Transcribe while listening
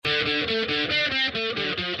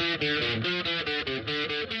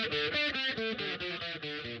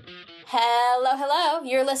Hello.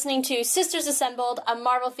 You're listening to Sisters Assembled, a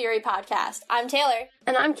Marvel Theory podcast. I'm Taylor.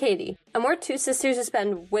 And I'm Katie. And we're two sisters who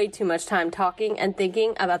spend way too much time talking and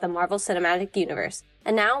thinking about the Marvel Cinematic Universe.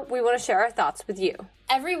 And now we want to share our thoughts with you.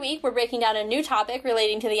 Every week, we're breaking down a new topic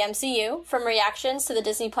relating to the MCU, from reactions to the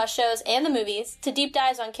Disney Plus shows and the movies, to deep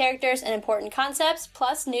dives on characters and important concepts,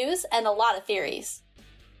 plus news and a lot of theories.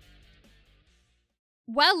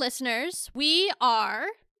 Well, listeners, we are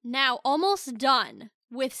now almost done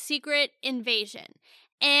with Secret Invasion.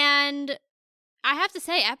 And I have to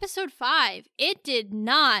say, episode 5, it did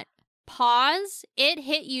not pause. It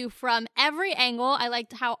hit you from every angle. I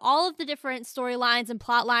liked how all of the different storylines and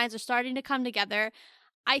plot lines are starting to come together.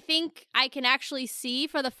 I think I can actually see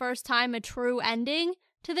for the first time a true ending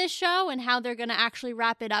to this show and how they're going to actually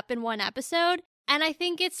wrap it up in one episode. And I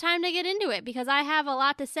think it's time to get into it because I have a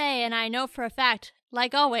lot to say, and I know for a fact,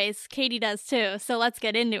 like always, Katie does too. So let's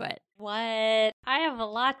get into it. What? I have a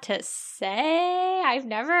lot to say? I've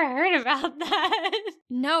never heard about that.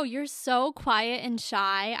 No, you're so quiet and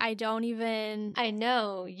shy. I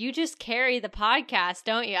know. You just carry the podcast,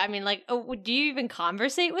 don't you? I mean, do you even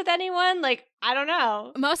conversate with anyone? I don't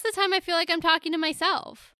know. Most of the time, I feel like I'm talking to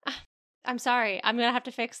myself. I'm sorry. I'm going to have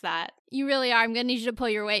to fix that. You really are. I'm going to need you to pull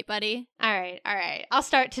your weight, buddy. All right. I'll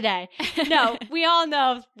start today. No, we all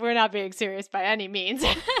know we're not being serious by any means.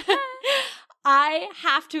 I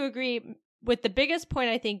have to agree with the biggest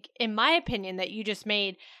point, I think, in my opinion, that you just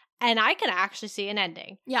made, and I can actually see an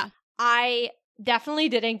ending. Yeah. I definitely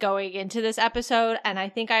didn't going into this episode, and I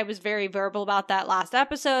think I was very verbal about that last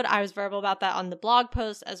episode. I was verbal about that on the blog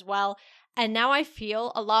post as well, and now I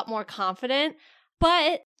feel a lot more confident.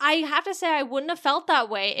 But I have to say, I wouldn't have felt that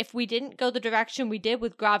way if we didn't go the direction we did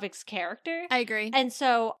with Gravik's character. I agree. And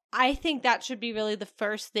so I think that should be really the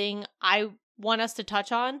first thing I want us to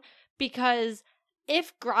touch on, because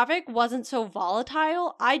if Gravik wasn't so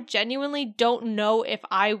volatile, I genuinely don't know if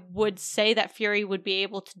I would say that Fury would be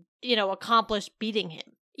able to, accomplish beating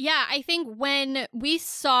him. Yeah, I think when we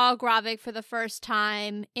saw Gravik for the first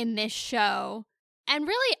time in this show, and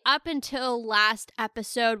really up until last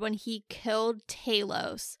episode when he killed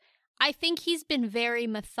Talos, I think he's been very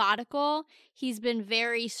methodical. He's been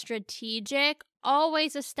very strategic,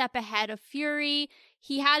 always a step ahead of Fury.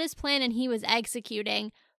 He had his plan and he was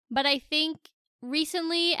executing. But I think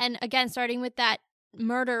recently, and again, starting with that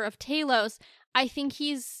murder of Talos, I think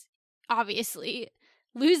he's obviously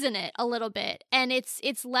losing it a little bit. And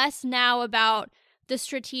it's less now about the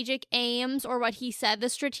strategic aims or what he said the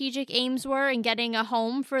strategic aims were in getting a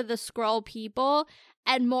home for the Skrull people,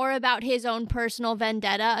 and more about his own personal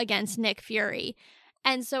vendetta against Nick Fury.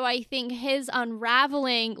 And so I think his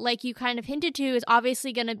unraveling, like you kind of hinted to, is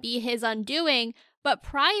obviously going to be his undoing. But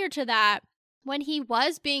prior to that, when he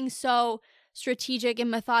was being so strategic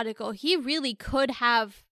and methodical, he really could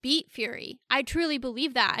have beat Fury. I truly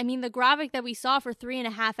believe that. I mean, the Gravik that we saw for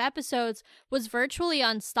 3.5 episodes was virtually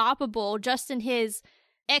unstoppable just in his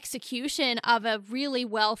execution of a really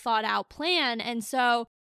well thought out plan. And so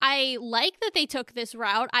I like that they took this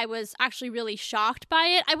route. I was actually really shocked by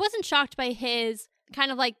it. I wasn't shocked by his kind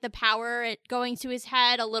of like the power it going to his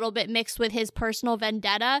head, a little bit mixed with his personal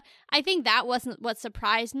vendetta. I think that wasn't what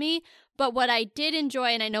surprised me. But what I did enjoy,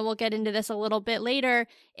 and I know we'll get into this a little bit later,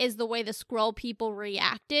 is the way the Skrull people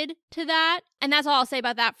reacted to that. And that's all I'll say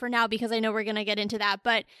about that for now, because I know we're going to get into that.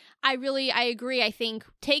 But I agree. I think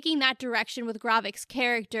taking that direction with Gravik's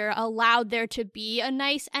character allowed there to be a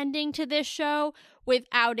nice ending to this show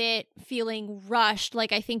without it feeling rushed,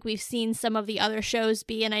 like I think we've seen some of the other shows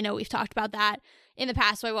be. And I know we've talked about that in the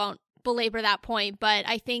past, so I won't belabor that point. But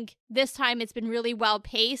I think this time it's been really well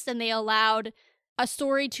paced, and they allowed a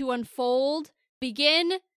story to unfold,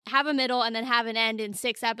 begin, have a middle, and then have an end in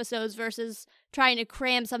 6 episodes versus trying to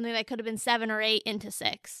cram something that could have been 7 or 8 into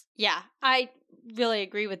 6. Yeah, I really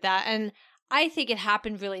agree with that. And I think it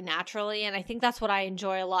happened really naturally. And I think that's what I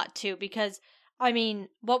enjoy a lot too, because I mean,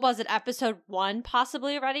 what was it? Episode 1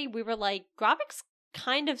 possibly already? We were like, Gravik's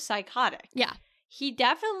kind of psychotic. Yeah. He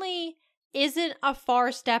definitely isn't a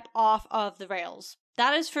far step off of the rails.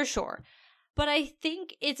 That is for sure. But I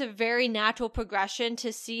think it's a very natural progression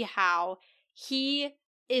to see how he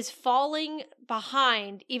is falling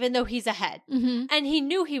behind even though he's ahead. Mm-hmm. And he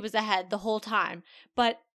knew he was ahead the whole time.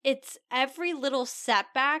 But it's every little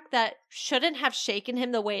setback that shouldn't have shaken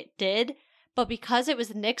him the way it did. But because it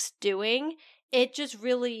was Nick's doing, it just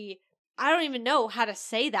really, I don't even know how to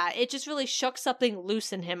say that. It just really shook something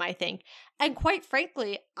loose in him, I think. And quite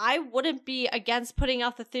frankly, I wouldn't be against putting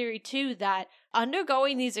out the theory too that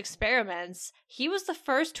undergoing these experiments, he was the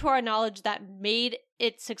first to our knowledge that made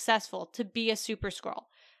it successful to be a Super Skrull.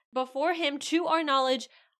 Before him, to our knowledge,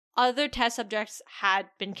 other test subjects had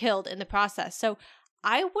been killed in the process. So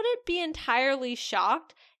I wouldn't be entirely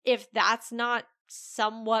shocked if that's not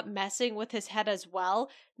somewhat messing with his head as well.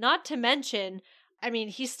 Not to mention, I mean,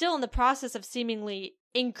 he's still in the process of seemingly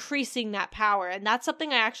increasing that power. And that's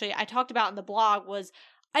something I talked about in the blog was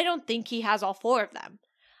I don't think he has all 4 of them.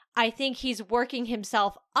 I think he's working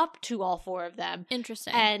himself up to all 4 of them.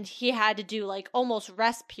 Interesting. And he had to do like almost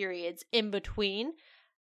rest periods in between.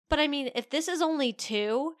 But I mean, if this is only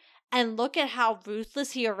 2 and look at how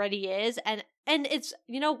ruthless he already is, and it's,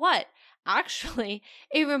 you know what? Actually,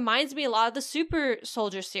 it reminds me a lot of the super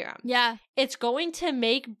soldier serum. Yeah. It's going to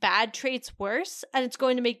make bad traits worse and it's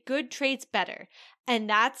going to make good traits better. And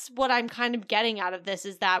that's what I'm kind of getting out of this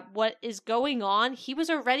is that what is going on, he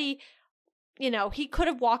was already, you know, he could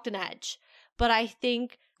have walked an edge. But I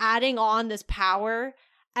think adding on this power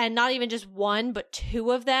and not even just 1, but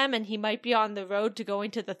 2 of them, and he might be on the road to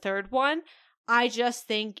going to the 3rd one, I just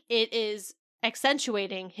think it is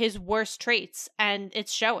accentuating his worst traits and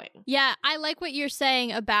it's showing. Yeah, I like what you're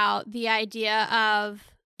saying about the idea of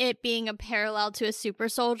it being a parallel to a super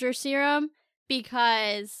soldier serum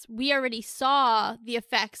because we already saw the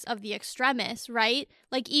effects of the extremis, right?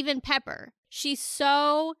 Like even Pepper. She's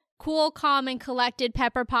so cool, calm, and collected.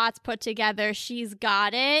 Pepper Potts put together. She's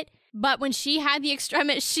got it. But when she had the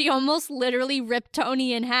extremis, she almost literally ripped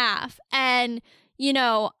Tony in half. And you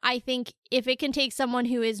know, I think if it can take someone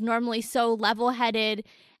who is normally so level-headed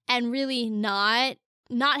and really not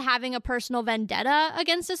having a personal vendetta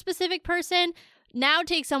against a specific person, now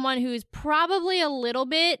take someone who's probably a little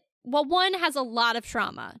bit, well, one has a lot of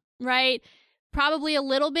trauma, right? Probably a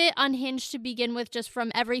little bit unhinged to begin with just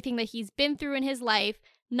from everything that he's been through in his life,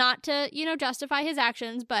 not to, you know, justify his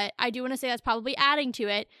actions, but I do want to say that's probably adding to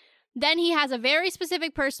it. Then he has a very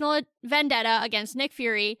specific personal vendetta against Nick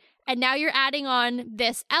Fury, and now you're adding on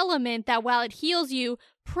this element that while it heals you,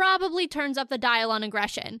 probably turns up the dial on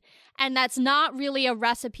aggression. And that's not really a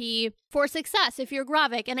recipe for success if you're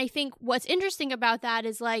Gravik. And I think what's interesting about that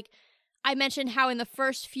is, like, I mentioned how in the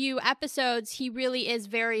first few episodes, he really is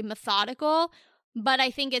very methodical, but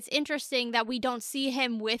I think it's interesting that we don't see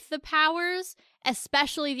him with the powers,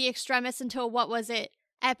 especially the extremis until, what was it,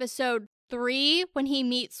 episode 3 when he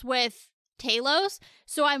meets with Talos.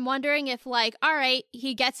 So I'm wondering if, like, all right,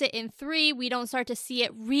 he gets it in 3, we don't start to see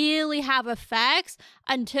it really have effects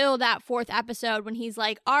until that 4th episode when he's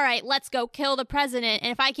like, all right, let's go kill the president.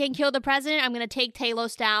 And if I can't kill the president, I'm going to take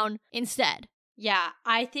Talos down instead. Yeah,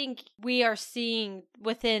 I think we are seeing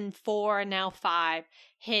within 4 and now 5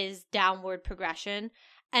 his downward progression.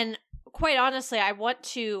 And quite honestly, I want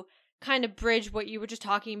to kind of bridge what you were just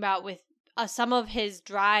talking about with some of his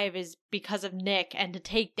drive is because of Nick and to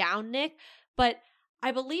take down Nick, but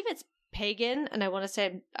I believe it's Pagan, and I want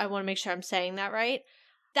to make sure I'm saying that right.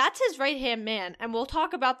 That's his right-hand man, and we'll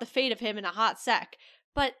talk about the fate of him in a hot sec,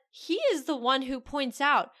 but he is the one who points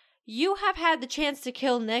out, you have had the chance to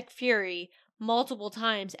kill Nick Fury multiple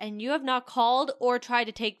times, and you have not called or tried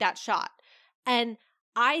to take that shot. And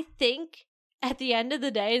I think, at the end of the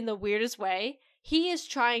day, in the weirdest way, he is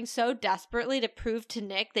trying so desperately to prove to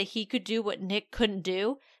Nick that he could do what Nick couldn't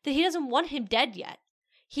do, that he doesn't want him dead yet.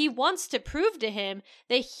 He wants to prove to him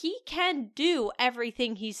that he can do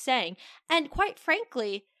everything he's saying. And quite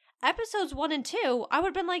frankly, episodes 1 and 2, I would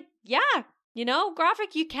have been like, yeah, you know,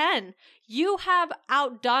 Gravik, you can. You have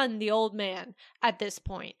outdone the old man at this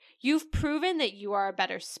point. You've proven that you are a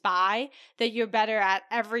better spy, that you're better at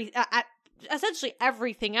essentially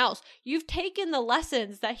everything else. You've taken the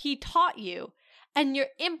lessons that he taught you and you're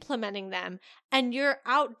implementing them and you're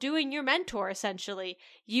outdoing your mentor, essentially.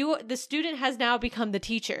 The student has now become the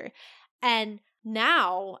teacher. And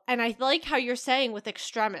now, and I like how you're saying with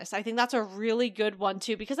Extremis, I think that's a really good one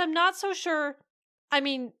too, because I'm not so sure. I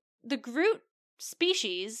mean, the Groot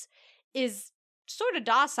species is sort of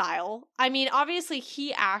docile. I mean, obviously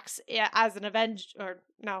he acts as an Avenger, or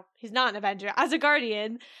no, he's not an Avenger, as a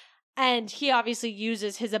Guardian, and he obviously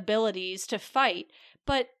uses his abilities to fight,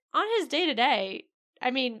 but on his day-to-day,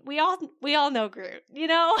 I mean, we all know Groot, you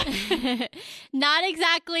know? Not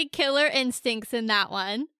exactly killer instincts in that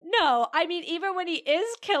one. No, I mean, even when he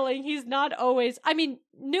is killing, he's not always, I mean,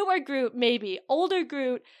 newer Groot maybe, older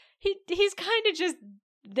Groot, he's kind of just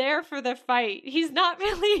there for the fight. He's not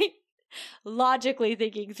really logically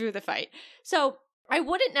thinking through the fight. So I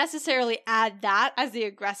wouldn't necessarily add that as the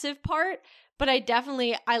aggressive part, but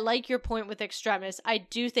I like your point with Extremis. I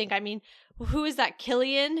do think, I mean, who is that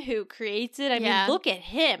Killian who creates it? I mean, look at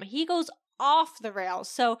him. He goes off the rails.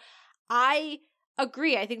 So I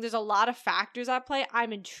agree. I think there's a lot of factors at play.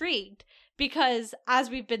 I'm intrigued because, as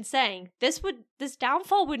we've been saying, this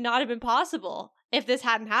downfall would not have been possible if this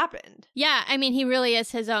hadn't happened. Yeah, I mean, he really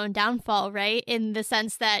is his own downfall, right? In the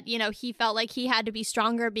sense that, you know, he felt like he had to be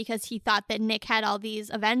stronger because he thought that Nick had all these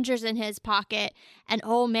Avengers in his pocket. And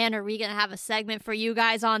oh man, are we going to have a segment for you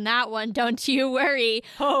guys on that one? Don't you worry.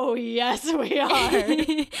 Oh, yes, we are.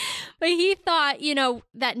 But he thought, you know,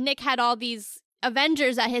 that Nick had all these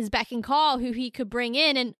Avengers at his beck and call who he could bring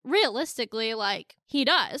in. And realistically, like, he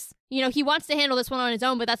does. You know, he wants to handle this one on his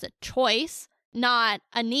own, but that's a choice, not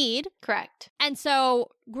a need. Correct. And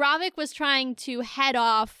so Gravik was trying to head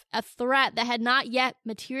off a threat that had not yet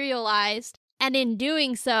materialized, and in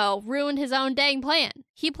doing so, ruined his own dang plan.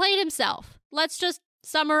 He played himself. Let's just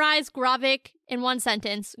summarize Gravik in one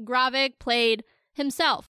sentence. Gravik played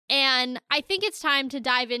himself. And I think it's time to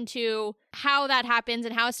dive into how that happens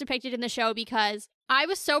and how it's depicted in the show, because I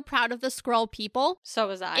was so proud of the Skrull people. So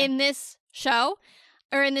was I. In this show.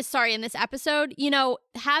 Or in this episode, you know,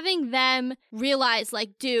 having them realize,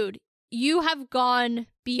 like, dude, you have gone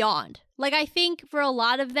beyond. Like, I think for a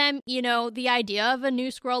lot of them, you know, the idea of a new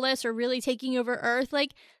Skrulless or really taking over Earth,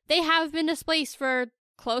 like, they have been displaced for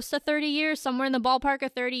close to 30 years, somewhere in the ballpark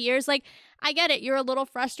of 30 years. Like, I get it, you're a little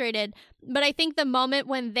frustrated. But I think the moment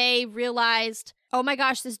when they realized, oh my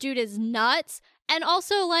gosh, this dude is nuts. And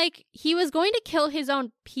also, like, he was going to kill his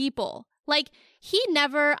own people. Like, he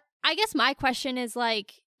never... I guess my question is,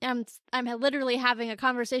 like, I'm literally having a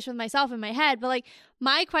conversation with myself in my head, but, like,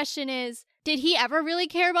 my question is, did he ever really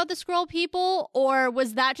care about the Skrull people, or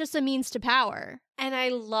was that just a means to power? And I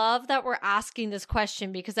love that we're asking this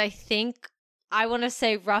question, because I think, I want to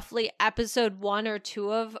say roughly episode 1 or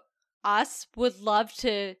 2 of us would love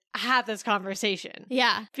to have this conversation.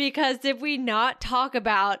 Yeah. Because did we not talk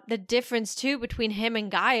about the difference too between him and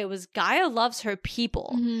Gaia? Was Gaia loves her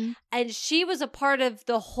people. Mm-hmm. And she was a part of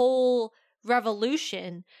the whole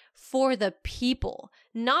revolution for the people.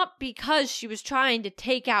 Not because she was trying to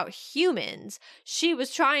take out humans. She was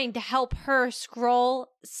trying to help her Skrull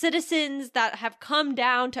citizens that have come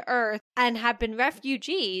down to Earth and have been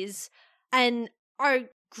refugees and are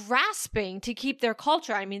grasping to keep their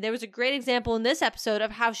culture. I mean, there was a great example in this episode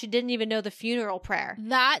of how she didn't even know the funeral prayer.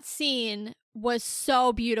 That scene was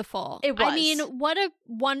so beautiful. It was. I mean, what a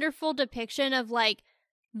wonderful depiction of, like,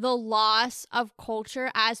 the loss of culture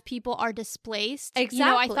as people are displaced. Exactly. You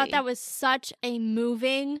know, I thought that was such a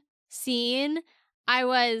moving scene. I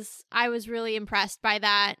was really impressed by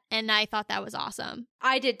that, and I thought that was awesome.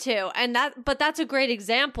 I did too. And that's a great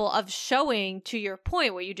example of showing, to your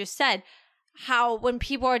point, what you just said, how when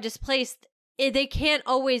people are displaced, they can't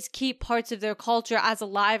always keep parts of their culture as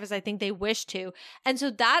alive as I think they wish to. And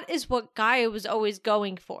so that is what Gaia was always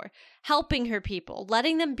going for. Helping her people,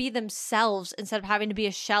 letting them be themselves instead of having to be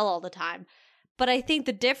a shell all the time. But I think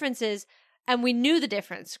the difference is, and we knew the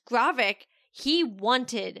difference, Gravik, he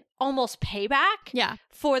wanted almost payback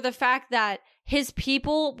for the fact that his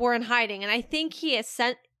people were in hiding. And I think he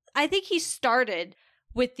started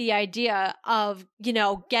with the idea of, you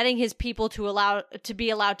know, getting his people to be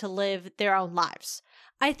allowed to live their own lives.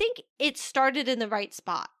 I think it started in the right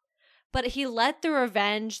spot, but he let the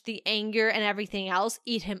revenge, the anger, and everything else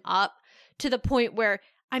eat him up to the point where,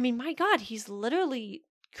 I mean, my God, he's literally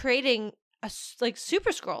creating super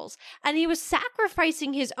Skrulls, and he was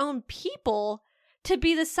sacrificing his own people to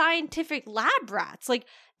be the scientific lab rats. Like,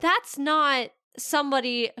 that's not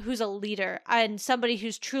somebody who's a leader and somebody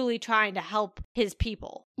who's truly trying to help his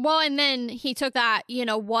people. Well, and then he took that, you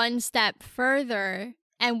know, one step further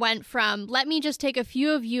and went from, let me just take a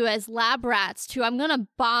few of you as lab rats, to I'm gonna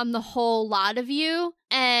bomb the whole lot of you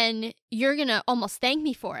and you're gonna almost thank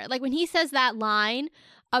me for it. Like, when he says that line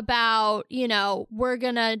about, you know, we're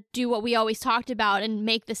gonna do what we always talked about and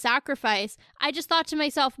make the sacrifice, I just thought to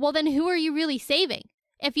myself, well, then who are you really saving?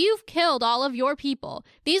 If you've killed all of your people,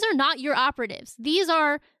 these are not your operatives. These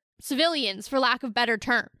are civilians, for lack of better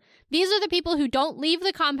term. These are the people who don't leave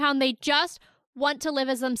the compound. They just want to live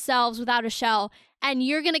as themselves without a shell, and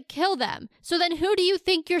you're going to kill them. So then who do you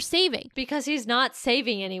think you're saving? Because he's not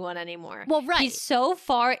saving anyone anymore. Well, right. He's so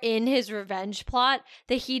far in his revenge plot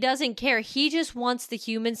that he doesn't care. He just wants the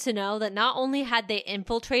humans to know that not only had they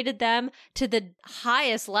infiltrated them to the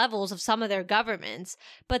highest levels of some of their governments,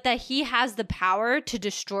 but that he has the power to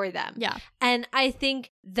destroy them. Yeah. And I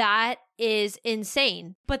think that is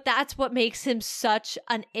insane. But that's what makes him such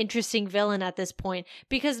an interesting villain at this point.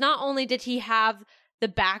 Because not only did he have the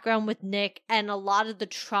background with Nick and a lot of the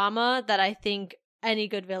trauma that I think any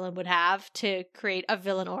good villain would have to create a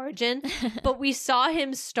villain origin, but we saw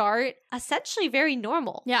him start essentially very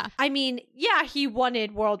normal. Yeah. I mean, yeah, he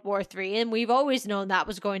wanted World War III, and we've always known that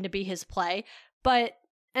was going to be his play, but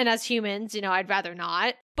And as humans, I'd rather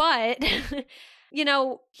not. But,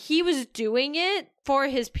 he was doing it for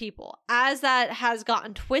his people. As that has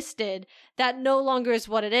gotten twisted, that no longer is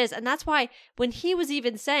what it is. And that's why when he was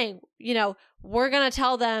even saying, we're going to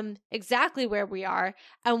tell them exactly where we are,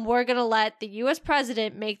 and we're going to let the US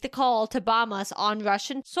president make the call to bomb us on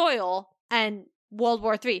Russian soil and World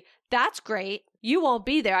War III. That's great. You won't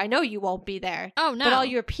be there. I know you won't be there. Oh, no. But all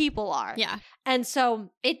your people are. Yeah. And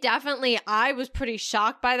so I was pretty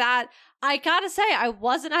shocked by that. I gotta say, I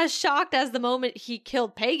wasn't as shocked as the moment he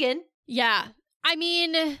killed Pagan. Yeah. I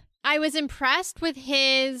mean, I was impressed with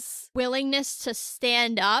his willingness to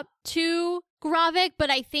stand up to Gravik,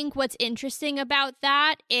 but I think what's interesting about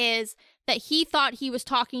that is that he thought he was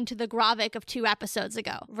talking to the Gravik of 2 episodes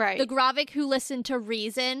ago. Right. The Gravik who listened to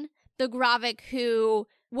reason, the Gravik who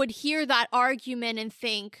would hear that argument and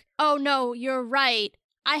think, oh no, you're right.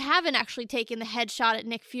 I haven't actually taken the headshot at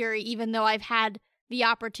Nick Fury, even though I've had the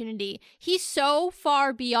opportunity. He's so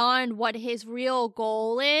far beyond what his real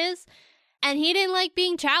goal is. And he didn't like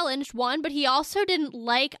being challenged, one, but he also didn't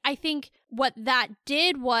like, I think what that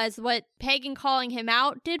did was, what Pagan calling him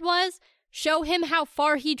out did was show him how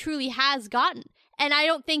far he truly has gotten. And I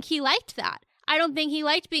don't think he liked that. I don't think he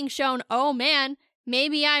liked being shown, oh man,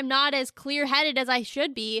 maybe I'm not as clear-headed as I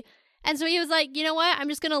should be. And so he was like, you know what? I'm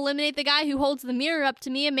just going to eliminate the guy who holds the mirror up to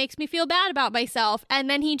me and makes me feel bad about myself. And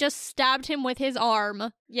then he just stabbed him with his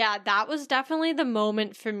arm. Yeah, that was definitely the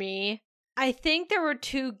moment for me. I think there were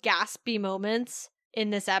 2 gaspy moments in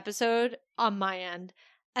this episode on my end,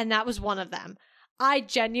 and that was one of them. I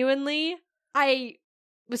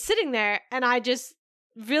was sitting there and I just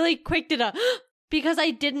really quick did a because I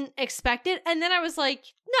didn't expect it. And then I was like,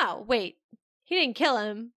 no, wait, he didn't kill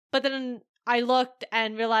him. But then I looked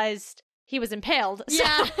and realized he was impaled. So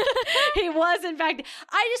Yeah. he was, in fact.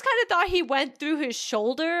 I just kind of thought he went through his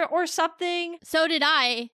shoulder or something. So did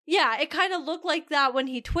I. Yeah, it kind of looked like that when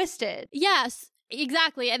he twisted. Yes,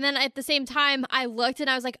 exactly. And then at the same time, I looked and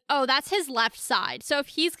I was like, oh, that's his left side. So if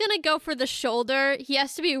he's going to go for the shoulder, he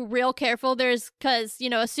has to be real careful. Because,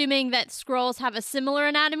 assuming that Skrulls have a similar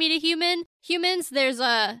anatomy to humans, there's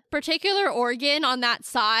a particular organ on that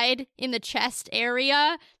side in the chest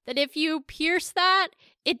area that if you pierce that,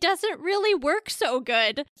 it doesn't really work so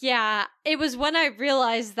good. Yeah, it was when I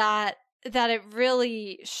realized that it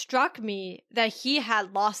really struck me that he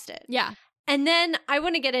had lost it. Yeah. And then I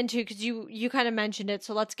want to get into, because you kind of mentioned it,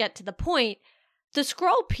 so let's get to the point. The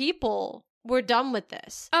Skrull people were done with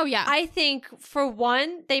this. Oh, yeah. I think, for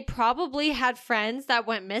one, they probably had friends that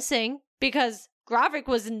went missing because Gravik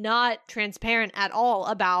was not transparent at all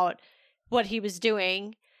about what he was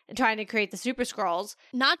doing and trying to create the Super Skrulls.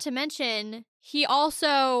 Not to mention, he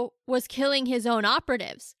also was killing his own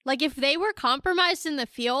operatives. Like, if they were compromised in the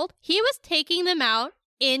field, he was taking them out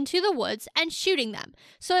into the woods and shooting them.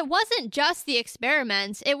 So it wasn't just the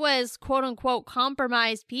experiments. It was quote unquote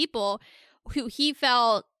compromised people who he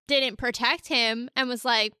felt didn't protect him and was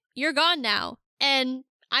like, you're gone now. And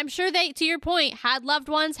I'm sure they, to your point, had loved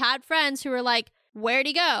ones, had friends who were like, where'd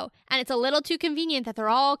he go? And it's a little too convenient that they're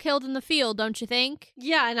all killed in the field, don't you think?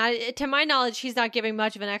 Yeah, and to my knowledge, he's not giving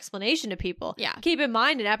much of an explanation to people. Yeah. Keep in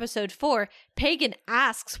mind, in episode 4, Pagan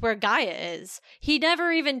asks where Gaia is. He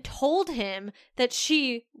never even told him that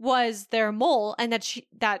she was their mole, and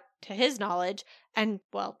that to his knowledge, and,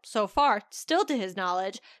 well, so far, still to his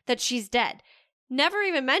knowledge, that she's dead. Never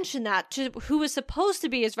even mentioned that to who was supposed to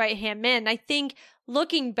be his right-hand man. I think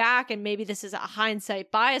looking back, and maybe this is a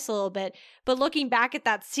hindsight bias a little bit, but looking back at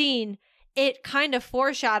that scene, it kind of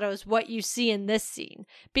foreshadows what you see in this scene,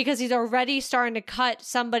 because he's already starting to cut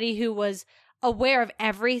somebody who was aware of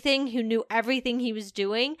everything, who knew everything he was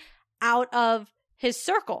doing, out of his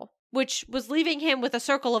circle, which was leaving him with a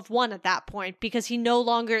circle of 1 at that point, because he no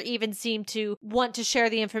longer even seemed to want to share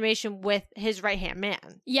the information with his right-hand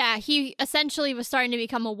man. Yeah, he essentially was starting to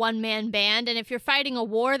become a one-man band, and if you're fighting a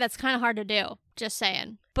war, that's kind of hard to do. Just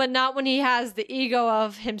saying. But not when he has the ego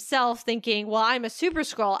of himself thinking, well, I'm a Super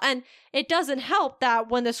Skrull. And it doesn't help that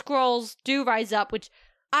when the Skrulls do rise up, which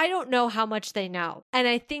I don't know how much they know. And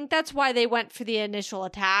I think that's why they went for the initial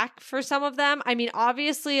attack for some of them. I mean,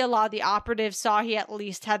 obviously, a lot of the operatives saw he at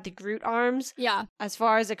least had the Groot arms. Yeah. As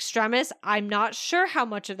far as Extremis, I'm not sure how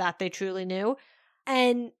much of that they truly knew.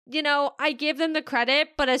 And, I give them the credit,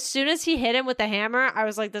 but as soon as he hit him with the hammer, I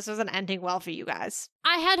was like, this isn't ending well for you guys.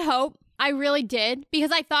 I had hope. I really did.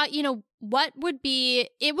 Because I thought, it would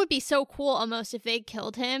be so cool almost if they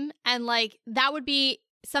killed him. And, that would be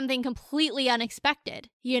something completely unexpected,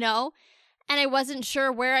 And I wasn't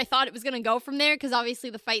sure where I thought it was going to go from there, because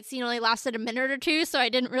obviously the fight scene only lasted a minute or two, so I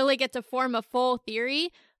didn't really get to form a full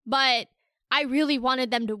theory. But I really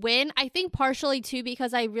wanted them to win. I think partially too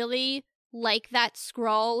because I really like that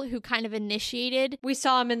Skrull who kind of initiated. We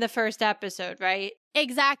saw him in the first episode, right?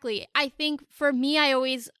 Exactly. I think for me, I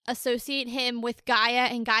always associate him with Gaia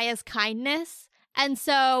and Gaia's kindness. And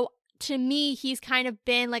so to me, he's kind of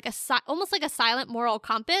been like almost like a silent moral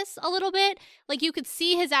compass a little bit. Like you could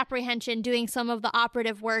see his apprehension doing some of the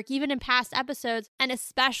operative work, even in past episodes, and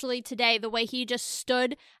especially today, the way he just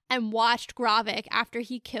stood and watched Gravik after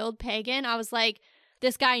he killed Pagan. I was like,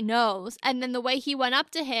 this guy knows. And then the way he went up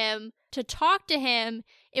to him to talk to him,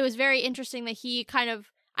 it was very interesting that he kind of,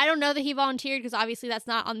 I don't know that he volunteered because obviously that's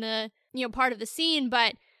not on the, part of the scene,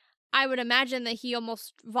 but I would imagine that he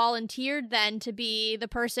almost volunteered then to be the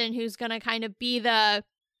person who's going to kind of be the,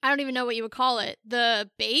 I don't even know what you would call it, the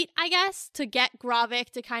bait, I guess, to get Gravik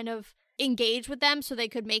to kind of engage with them so they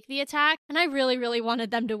could make the attack. And I really, really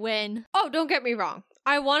wanted them to win. Oh, don't get me wrong.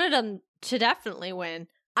 I wanted them to definitely win.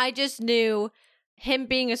 I just knew him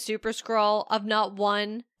being a Super Skrull of not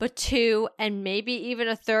one, but two, and maybe even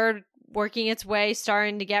a third working its way,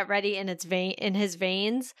 starting to get ready in his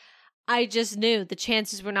veins. I just knew the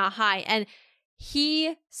chances were not high. And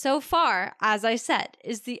he, so far, as I said,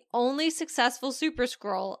 is the only successful Super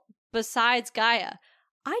Skrull besides Gaia.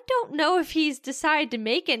 I don't know if he's decided to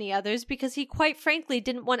make any others because he quite frankly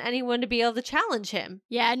didn't want anyone to be able to challenge him.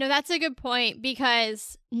 Yeah, no, that's a good point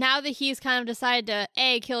because now that he's kind of decided to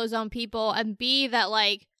A, kill his own people, and B, that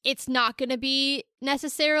like it's not going to be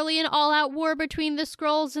necessarily an all-out war between the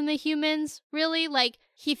Skrulls and the humans, really. Like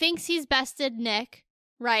he thinks he's bested Nick,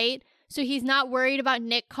 right? So he's not worried about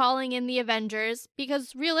Nick calling in the Avengers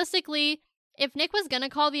because realistically, if Nick was going to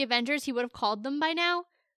call the Avengers, he would have called them by now.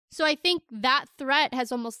 So I think that threat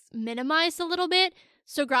has almost minimized a little bit.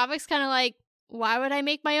 So Gravik's kind of like, why would I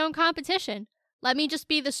make my own competition? Let me just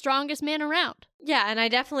be the strongest man around. Yeah, and I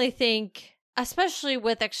definitely think, especially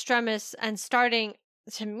with Extremis and starting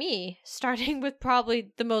with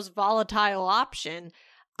probably the most volatile option,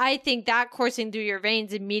 I think that coursing through your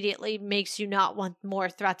veins immediately makes you not want more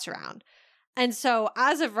threats around. And so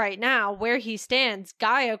as of right now, where he stands,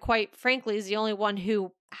 Gaia, quite frankly, is the only one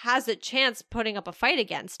who has a chance putting up a fight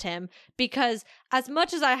against him, because as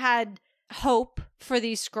much as I had hope for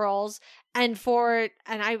these Skrulls and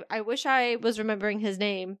I wish I was remembering his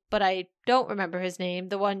name, but I don't remember his name,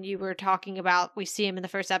 the one you were talking about, we see him in the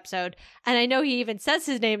first episode, and I know he even says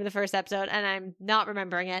his name in the first episode, and I'm not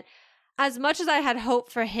remembering it. As much as I had hope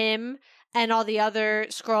for him and all the other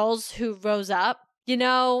Skrulls who rose up,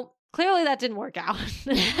 clearly that didn't work out.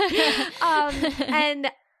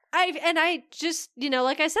 And I just,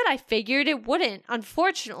 like I said, I figured it wouldn't.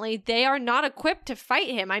 Unfortunately, they are not equipped to fight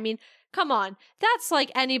him. I mean, come on. That's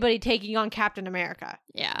like anybody taking on Captain America.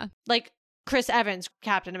 Yeah. Like Chris Evans,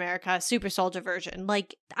 Captain America, Super Soldier version.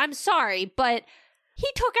 Like, I'm sorry, but he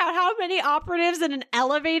took out how many operatives in an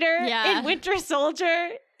elevator in Winter Soldier?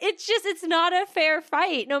 It's not a fair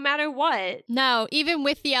fight, no matter what. No, even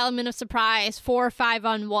with the element of surprise, 4 or 5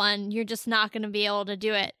 on 1, you're just not going to be able to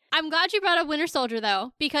do it. I'm glad you brought up Winter Soldier,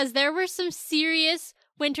 though, because there were some serious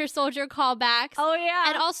Winter Soldier callbacks. Oh, yeah.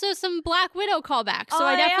 And also some Black Widow callbacks. So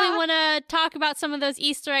I definitely want to talk about some of those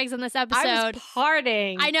Easter eggs in this episode. I was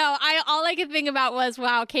partying. I know. All I could think about was,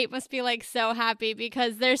 wow, Kate must be like so happy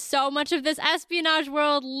because there's so much of this espionage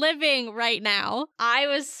world living right now. I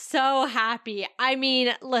was so happy. I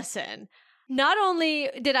mean, listen. Not only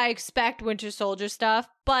did I expect Winter Soldier stuff,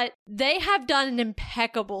 but they have done an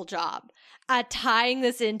impeccable job at tying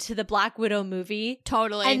this into the Black Widow movie.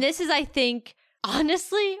 Totally. And this is, I think,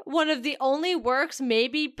 honestly, one of the only works,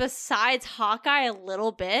 maybe besides Hawkeye a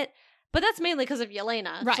little bit, but that's mainly because of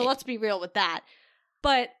Yelena. Right. So let's be real with that.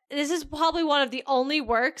 But this is probably one of the only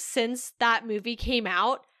works since that movie came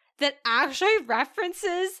out that actually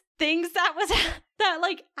references things that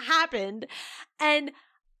happened. And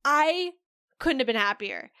I couldn't have been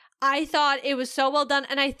happier. I thought it was so well done,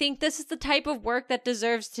 and I think this is the type of work that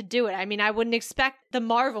deserves to do it. I mean, I wouldn't expect the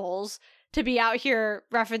Marvels to be out here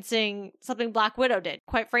referencing something Black Widow did.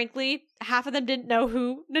 Quite frankly, half of them didn't know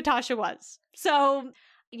who Natasha was. So,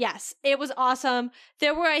 yes, it was awesome.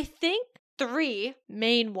 There were, I think, 3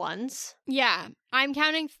 main ones. Yeah, I'm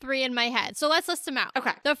counting 3 in my head. So let's list them out.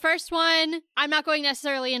 Okay. The first one, I'm not going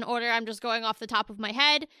necessarily in order. I'm just going off the top of my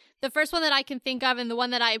head. The first one that I can think of and the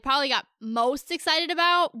one that I probably got most excited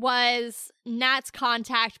about was Nat's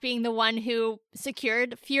contact being the one who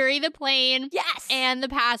secured Fury the plane. Yes! And the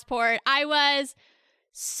passport. I was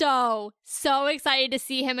so excited to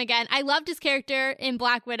see him again. I loved his character in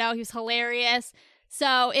Black Widow. He was hilarious.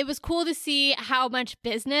 So it was cool to see how much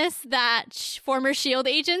business that former S.H.I.E.L.D.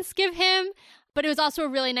 agents give him. But it was also a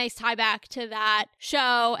really nice tie back to that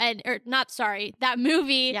show that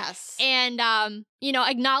movie. Yes. And,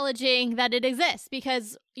 acknowledging that it exists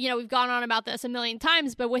because, we've gone on about this a million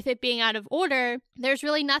times, but with it being out of order, there's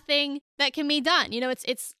really nothing that can be done.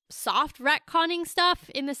 It's soft retconning stuff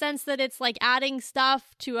in the sense that it's like adding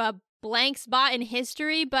stuff to a blank spot in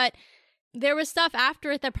history, but there was stuff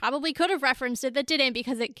after it that probably could have referenced it that didn't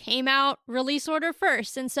because it came out release order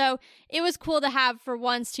first. And so it was cool to have, for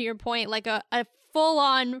once, to your point, like a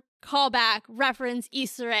full-on callback, reference,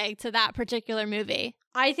 Easter egg to that particular movie.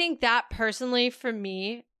 I think that personally, for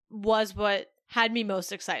me, was what had me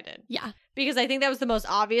most excited. Yeah. Because I think that was the most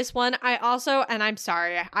obvious one. I also am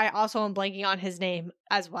blanking on his name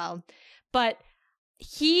as well. But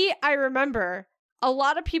I remember a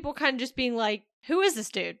lot of people kind of just being like, who is this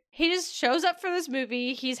dude? He just shows up for this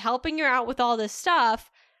movie. He's helping her out with all this stuff,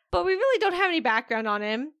 but we really don't have any background on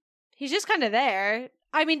him. He's just kind of there.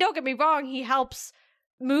 I mean, don't get me wrong. He helps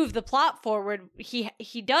move the plot forward.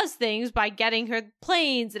 He does things by getting her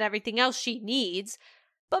planes and everything else she needs.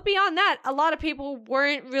 But beyond that, a lot of people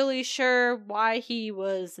weren't really sure why he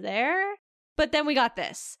was there. But then we got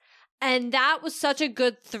this. And that was such a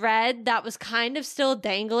good thread that was kind of still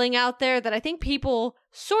dangling out there that I think people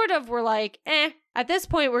sort of were like, at this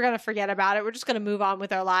point, we're going to forget about it. We're just going to move on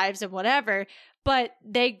with our lives and whatever. But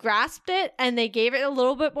they grasped it and they gave it a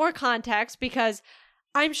little bit more context because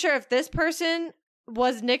I'm sure if this person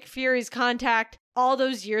was Nick Fury's contact all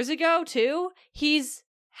those years ago too, he's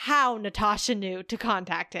how Natasha knew to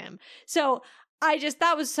contact him. So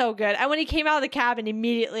that was so good. And when he came out of the cabin,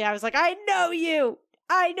 immediately I was like, I know you.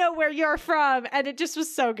 I know where you're from. And it just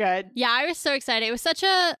was so good. Yeah, I was so excited. It was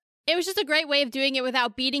just a great way of doing it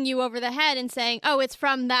without beating you over the head and saying, oh, it's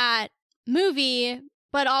from that movie.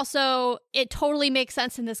 But also, it totally makes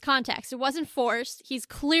sense in this context. It wasn't forced. He's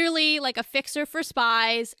clearly like a fixer for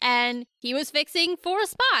spies, and he was fixing for a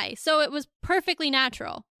spy. So it was perfectly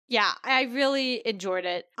natural. Yeah, I really enjoyed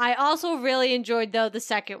it. I also really enjoyed, though, the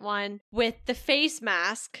second one with the face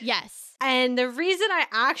mask. Yes. And the reason I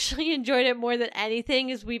actually enjoyed it more than anything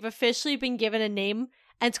is we've officially been given a name,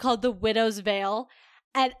 and it's called the Widow's Veil.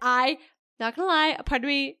 And not gonna lie, a part of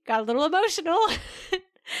me got a little emotional.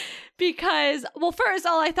 Because, well, first,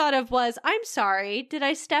 all I thought of was, I'm sorry, did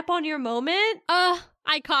I step on your moment?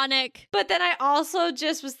 Iconic. But then I also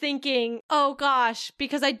just was thinking, oh gosh,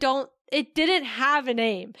 because it didn't have a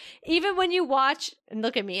name. Even when you watch, and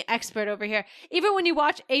look at me, expert over here, even when you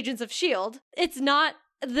watch Agents of S.H.I.E.L.D., it's not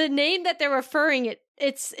the name that they're referring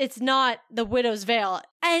it's not the Widow's Veil.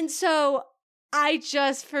 And so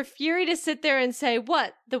for Fury to sit there and say,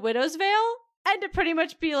 what, the Widow's Veil? And to pretty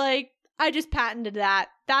much be like, I just patented that.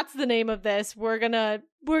 That's the name of this. We're gonna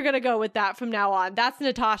go with that from now on. That's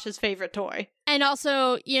Natasha's favorite toy. And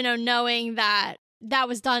also, knowing that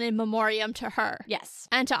was done in memoriam to her. Yes.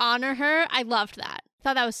 And to honor her, I loved that.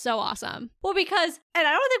 Thought that was so awesome. Well, because, and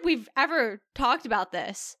I don't think we've ever talked about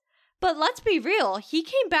this, but let's be real. He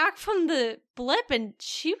came back from the blip and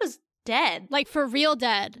she was dead. Like for real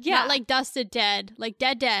dead. Yeah. Not like dusted dead. Like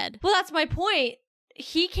dead. Well, that's my point.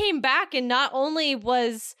 He came back and not only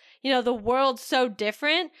was, the world so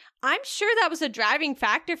different, I'm sure that was a driving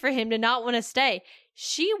factor for him to not want to stay.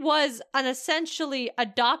 She was an essentially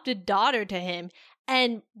adopted daughter to him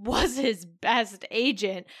and was his best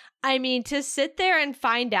agent. I mean, to sit there and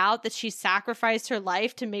find out that she sacrificed her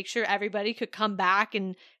life to make sure everybody could come back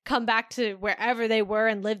to wherever they were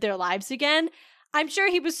and live their lives again. I'm sure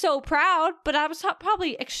he was so proud, but I was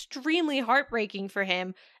probably extremely heartbreaking for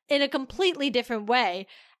him in a completely different way.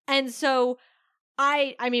 And so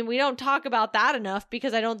I mean, we don't talk about that enough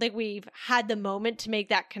because I don't think we've had the moment to make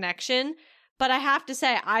that connection. But I have to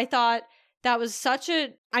say, I thought that was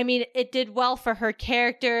it did well for her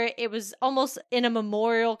character. It was almost in a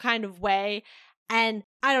memorial kind of way. And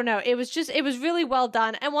I don't know, it was really well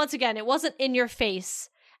done. And once again, it wasn't in your face.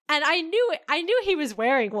 And I knew he was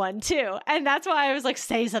wearing one too. And that's why I was like,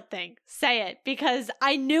 say something, say it, because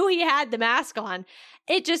I knew he had the mask on.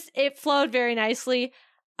 It flowed very nicely.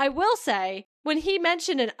 I will say, when he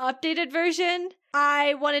mentioned an updated version,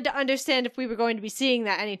 I wanted to understand if we were going to be seeing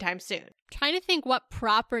that anytime soon. Trying to think what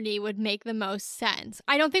property would make the most sense.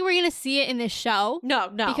 I don't think we're going to see it in this show. No.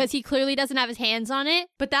 Because he clearly doesn't have his hands on it.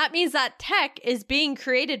 But that means that tech is being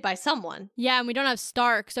created by someone. Yeah, and we don't have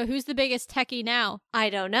Stark, so who's the biggest techie now? I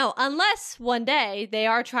don't know. Unless one day they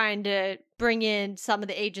are trying to bring in some of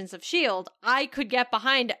the Agents of S.H.I.E.L.D. I could get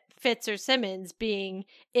behind Fitz or Simmons being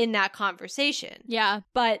in that conversation. Yeah.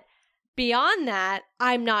 But beyond that,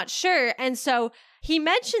 I'm not sure. And so he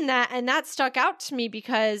mentioned that, and that stuck out to me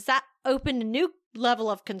because that opened a new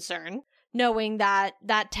level of concern, knowing that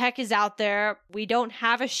tech is out there. We don't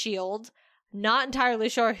have a shield. Not entirely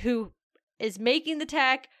sure who is making the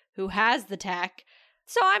tech, who has the tech.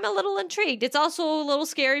 So I'm a little intrigued. It's also a little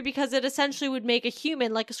scary because it essentially would make a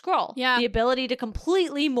human like a Skrull. Yeah. The ability to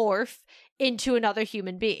completely morph into another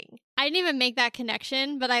human being. I didn't even make that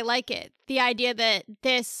connection, but I like it. The idea that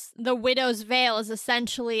the Widow's Veil is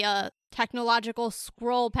essentially a technological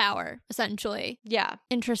Skrull power, essentially. Yeah.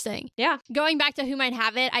 Interesting. Yeah. Going back to who might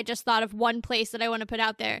have it, I just thought of one place that I want to put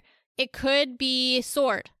out there. It could be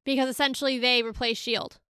Sword, because essentially they replace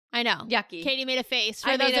S.H.I.E.L.D. I know. Yucky. Katie made a face. For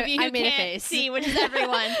I those made of you a- who I made a can't face. see, which is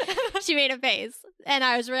everyone, she made a face. And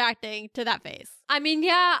I was reacting to that face. I mean,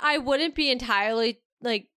 yeah, I wouldn't be entirely,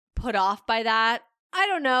 like, put off by that. I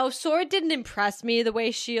don't know. Sword didn't impress me the way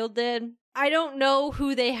S.H.I.E.L.D. did. I don't know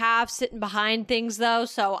who they have sitting behind things, though,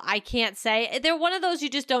 so I can't say. They're one of those you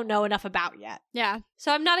just don't know enough about yet. Yeah.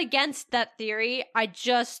 So I'm not against that theory. I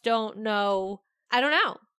just don't know. I don't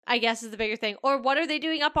know, I guess is the bigger thing. Or what are they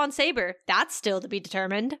doing up on Saber? That's still to be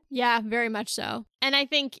determined. Yeah, very much so. And I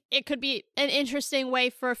think it could be an interesting way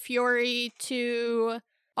for Fury to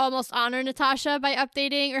almost honor Natasha by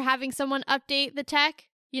updating or having someone update the tech.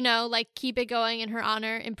 You know, like keep it going in her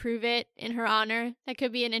honor, improve it in her honor. That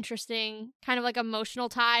could be an interesting kind of like emotional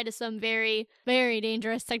tie to some very, very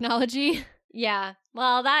dangerous technology. Yeah.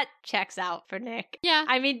 Well, that checks out for Nick. Yeah.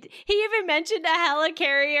 I mean, he even mentioned a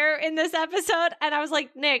helicarrier in this episode, and I was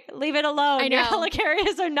like, Nick, leave it alone. I know. Your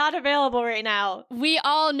helicarriers are not available right now. We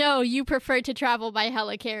all know you prefer to travel by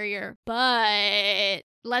helicarrier, but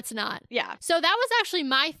let's not. Yeah. So that was actually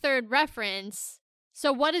my third reference.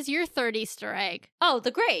 So what is your third Easter egg? Oh, the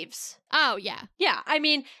graves. Oh, yeah. Yeah, I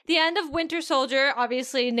mean, the end of Winter Soldier,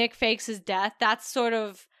 obviously Nick fakes his death. That's sort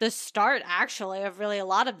of the start, actually, of really a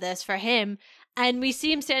lot of this for him. And we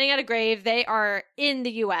see him standing at a grave. They are in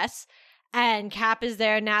the U.S., and Cap is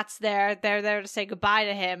there, Nat's there. They're there to say goodbye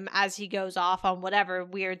to him as he goes off on whatever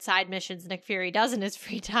weird side missions Nick Fury does in his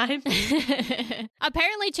free time.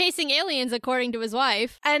 Apparently chasing aliens, according to his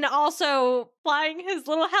wife. And also flying his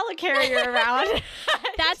little helicarrier around.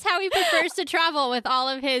 That's how he prefers to travel, with all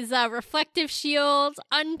of his reflective shields,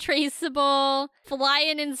 untraceable,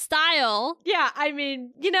 flying in style. Yeah, I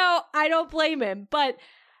mean, I don't blame him. But,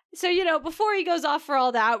 so, before he goes off for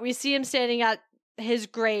all that, we see him standing at his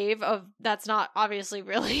grave that's not obviously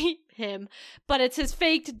really him, but it's his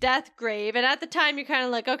faked death grave. And at the time, you're kind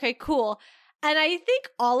of like, okay, cool. And I think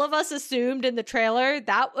all of us assumed in the trailer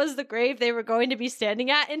that was the grave they were going to be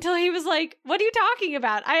standing at until he was like, what are you talking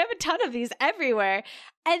about? I have a ton of these everywhere.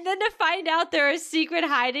 And then to find out they're a secret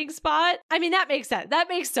hiding spot, I mean, that makes sense. That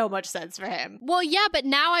makes so much sense for him. Well, yeah, but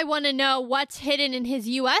now I want to know what's hidden in his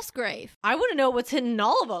U.S. grave. I want to know what's hidden in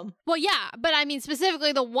all of them. Well, yeah, but I mean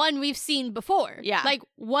specifically the one we've seen before. Yeah. Like,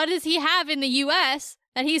 what does he have in the U.S.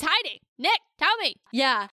 that he's hiding? Nick, tell me.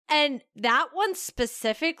 Yeah. And that one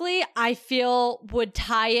specifically, I feel would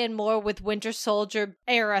tie in more with Winter Soldier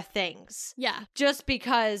era things. Yeah. Just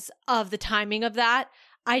because of the timing of that.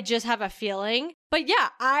 I just have a feeling. But yeah,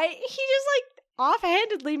 he just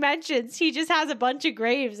offhandedly mentions he just has a bunch of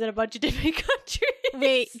graves in a bunch of different countries.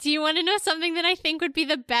 Wait, do you want to know something that I think would be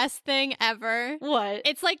the best thing ever? What?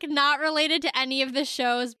 It's like not related to any of the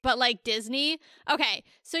shows, but like Disney. Okay,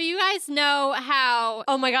 so you guys know how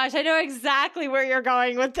Oh my gosh, I know exactly where you're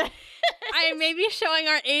going with this. I may be showing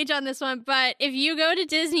our age on this one, but if you go to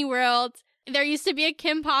Disney World, there used to be a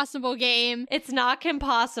Kim Possible game. It's not Kim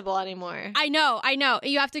Possible anymore. I know.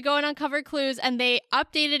 You have to go and uncover clues, and they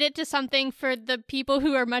updated it to something for the people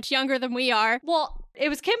who are much younger than we are. Well, it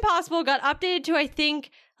was Kim Possible, got updated to, I think,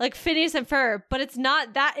 like Phineas and Ferb, but it's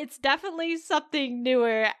not that. It's definitely something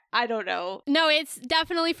newer. I don't know. No, it's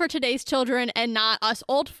definitely for today's children and not us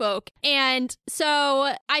old folk. And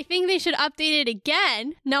so I think they should update it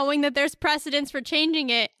again, knowing that there's precedence for changing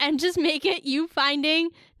it, and just make it you finding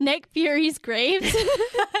Nick Fury's graves.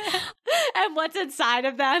 And what's inside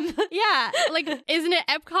of them. Yeah, like, isn't it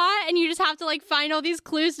Epcot? And you just have to like find all these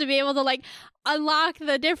clues to be able to like unlock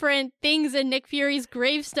the different things in Nick Fury's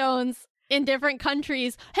gravestones in different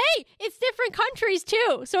countries. Hey, it's different countries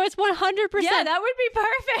too. So it's 100%. Yeah, that would be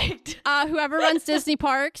perfect. Whoever runs Disney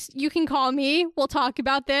parks, you can call me. We'll talk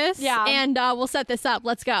about this. Yeah. And we'll set this up.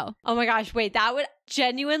 Let's go. Oh my gosh, wait, that would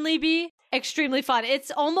genuinely be extremely fun.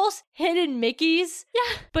 It's almost hidden Mickeys.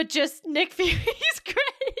 Yeah. But just Nick Fury's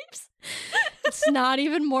graves. It's not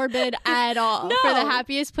even morbid at all. No. For the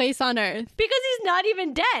happiest place on earth. Because he's not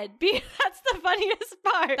even dead. That's the funniest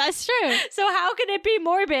part. That's true. So how can it be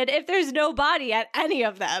morbid if there's no body at any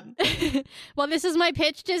of them? Well, this is my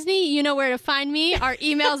pitch, Disney. You know where to find me. Our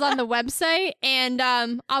email's on the website, and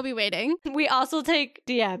I'll be waiting. We also take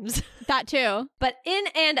DMs. That too. But in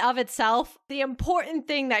and of itself, the important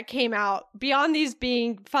thing that came out, beyond these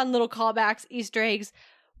being fun little callbacks, Easter eggs,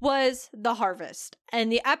 was the harvest.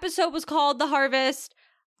 And the episode was called The Harvest.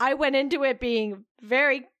 I went into it being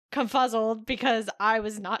very confuzzled because I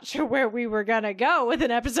was not sure where we were going to go with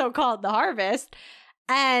an episode called The Harvest.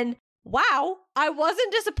 And wow, I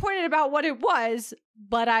wasn't disappointed about what it was,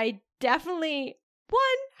 but I definitely, one,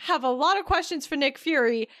 have a lot of questions for Nick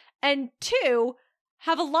Fury, and two,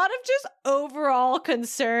 have a lot of just overall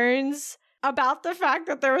concerns about the fact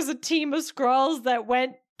that there was a team of Skrulls that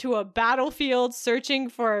went to a battlefield searching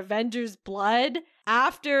for Avengers' blood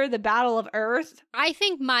after the Battle of Earth. I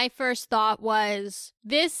think my first thought was,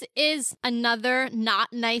 this is another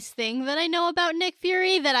not nice thing that I know about Nick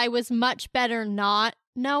Fury that I was much better not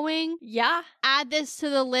knowing. Yeah. Add this to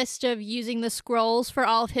the list of using the Skrulls for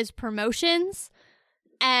all of his promotions.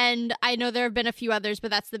 And I know there have been a few others,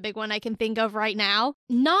 but that's the big one I can think of right now.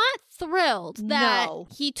 Not thrilled that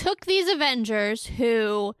he took these Avengers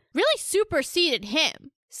who really superseded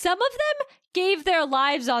him. Some of them gave their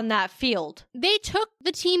lives on that field. They took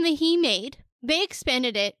the team that he made, they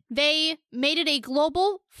expanded it, they made it a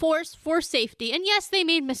global force for safety. And yes, they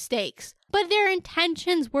made mistakes, but their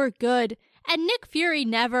intentions were good. And Nick Fury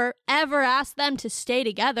never, ever asked them to stay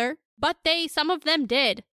together, but some of them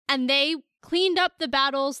did. And they cleaned up the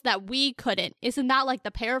battles that we couldn't. Isn't that like the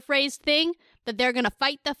paraphrased thing? That they're going to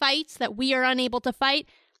fight the fights that we are unable to fight?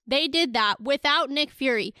 They did that without Nick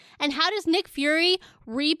Fury. And how does Nick Fury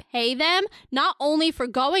repay them? Not only for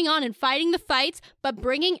going on and fighting the fights, but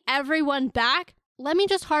bringing everyone back? Let me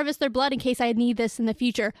just harvest their blood in case I need this in the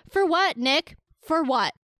future. For what, Nick? For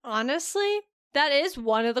what? Honestly, that is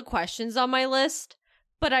one of the questions on my list.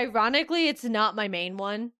 But ironically, it's not my main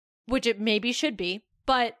one, which it maybe should be.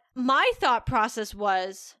 But my thought process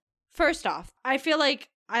was, first off, I feel like,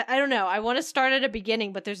 I don't know, I want to start at a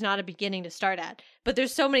beginning, but there's not a beginning to start at. But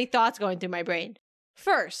there's so many thoughts going through my brain.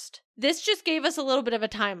 First, this just gave us a little bit of a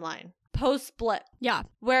timeline, post-Blip. Yeah.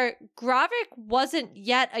 Where Gravik wasn't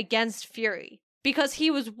yet against Fury, because he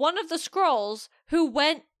was one of the Skrulls who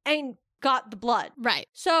went and got the blood. Right.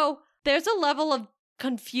 So there's a level of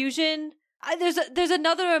confusion. There's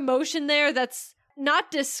another emotion there that's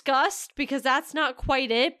not disgust, because that's not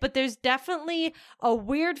quite it, but there's definitely a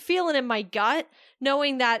weird feeling in my gut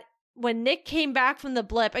knowing that when Nick came back from the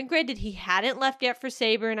Blip, and granted he hadn't left yet for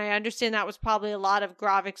Saber, and I understand that was probably a lot of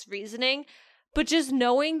Gravik's reasoning, but just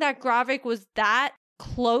knowing that Gravik was that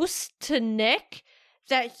close to Nick,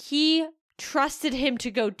 that he trusted him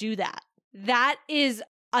to go do that. That is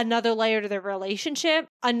another layer to their relationship,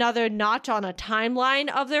 another notch on a timeline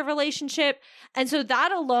of their relationship. And so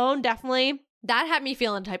that alone, definitely, that had me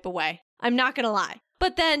feeling type of way. I'm not going to lie.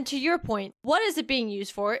 But then to your point, what is it being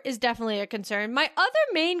used for is definitely a concern. My other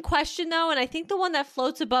main question though, and I think the one that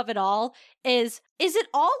floats above it all, is it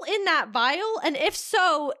all in that vial? And if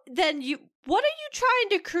so, then what are you trying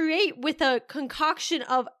to create with a concoction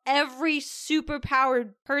of every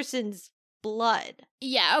superpowered person's blood?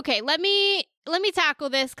 Yeah, okay. Let me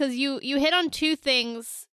tackle this, because you hit on two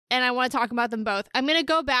things and I want to talk about them both. I'm going to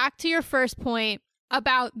go back to your first point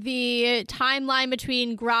about the timeline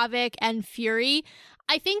between Gravik and Fury.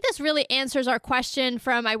 I think this really answers our question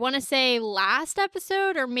from, I want to say, last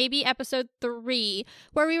episode or maybe episode 3,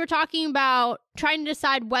 where we were talking about trying to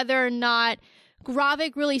decide whether or not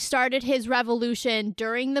Gravik really started his revolution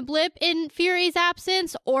during the Blip in Fury's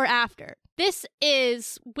absence or after. This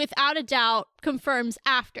is, without a doubt, confirms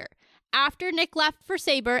after. After Nick left for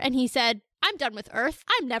Saber and he said, "I'm done with Earth.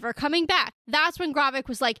 I'm never coming back." That's when Gravik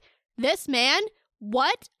was like, this man,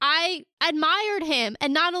 what? I admired him.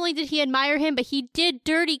 And not only did he admire him, but he did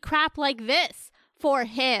dirty crap like this for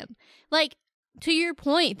him. Like, to your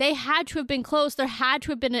point, they had to have been close. There had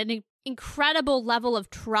to have been an incredible level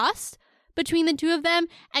of trust between the two of them.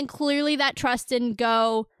 And clearly that trust didn't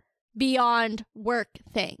go beyond work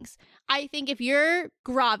things. I think if you're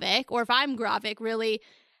Gravik, or if I'm Gravik, really,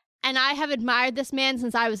 and I have admired this man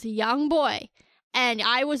since I was a young boy, and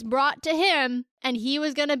I was brought to him, and he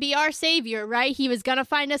was going to be our savior, right? He was going to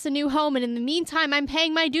find us a new home. And in the meantime, I'm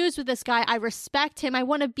paying my dues with this guy. I respect him. I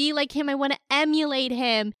want to be like him. I want to emulate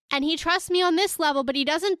him. And he trusts me on this level, but he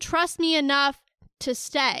doesn't trust me enough to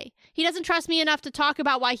stay. He doesn't trust me enough to talk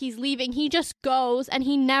about why he's leaving. He just goes and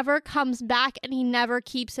he never comes back and he never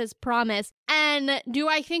keeps his promise. And do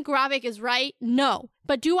I think Gravik is right? No.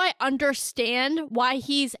 But do I understand why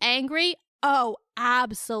he's angry? Oh,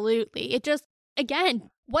 absolutely. It just, again,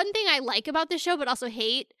 one thing I like about this show, but also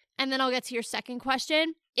hate, and then I'll get to your second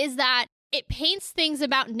question, is that it paints things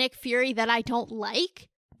about Nick Fury that I don't like,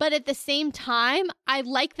 But at the same time, I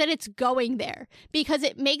like that it's going there because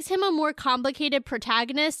it makes him a more complicated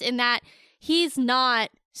protagonist in that he's not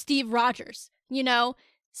Steve Rogers. You know,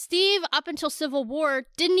 Steve, up until Civil War,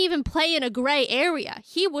 didn't even play in a gray area.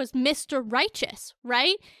 He was Mr. Righteous,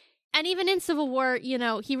 right? And even in Civil War, you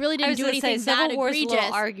know, he really didn't do anything that Civil War's egregious. a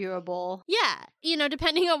little arguable. Yeah, you know,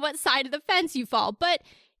 depending on what side of the fence you fall. But,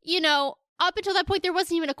 you know, up until that point, there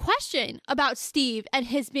wasn't even a question about Steve and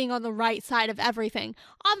his being on the right side of everything.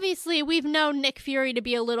 Obviously, we've known Nick Fury to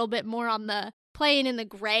be a little bit more on the playing in the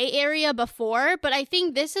gray area before, but I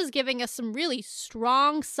think this is giving us some really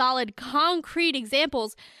strong, solid, concrete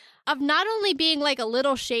examples of not only being like a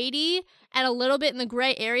little shady and a little bit in the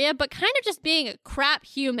gray area, but kind of just being a crap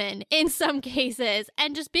human in some cases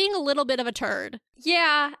and just being a little bit of a turd.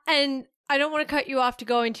 Yeah, and I don't want to cut you off to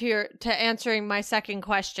go into to answering my second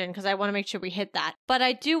question because I want to make sure we hit that. But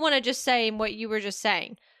I do want to just say what you were just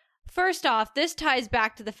saying. First off, this ties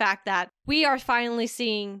back to the fact that we are finally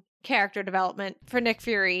seeing character development for Nick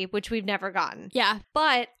Fury, which we've never gotten. Yeah.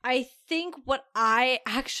 But I think what I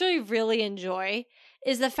actually really enjoy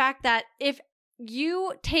is the fact that if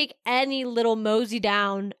you take any little mosey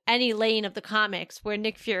down any lane of the comics where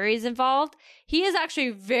Nick Fury is involved, he is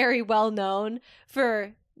actually very well known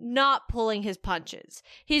for not pulling his punches.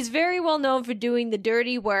 He's very well known for doing the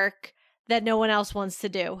dirty work that no one else wants to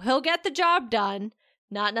do. He'll get the job done,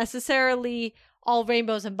 not necessarily all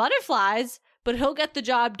rainbows and butterflies, but he'll get the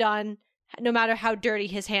job done no matter how dirty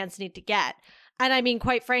his hands need to get. And I mean,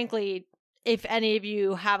 quite frankly, if any of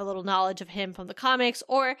you have a little knowledge of him from the comics,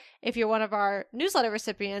 or if you're one of our newsletter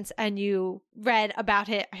recipients and you read about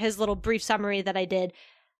his little brief summary that I did,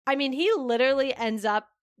 I mean, he literally ends up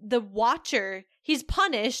the Watcher. He's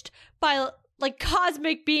punished by like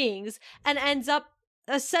cosmic beings and ends up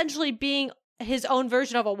essentially being his own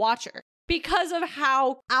version of a Watcher because of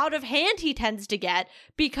how out of hand he tends to get,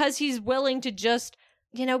 because he's willing to just,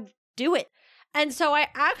 you know, do it. And so I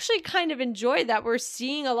actually kind of enjoy that we're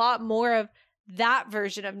seeing a lot more of that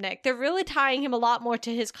version of Nick. They're really tying him a lot more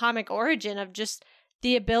to his comic origin of just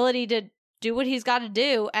the ability to do what he's got to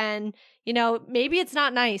do. And, you know, maybe it's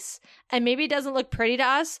not nice and maybe it doesn't look pretty to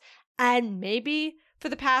us. And maybe for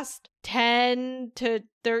the past 10 to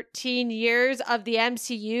 13 years of the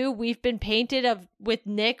MCU, we've been painted with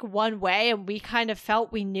Nick one way and we kind of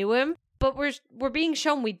felt we knew him. But we're being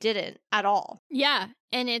shown we didn't at all. Yeah,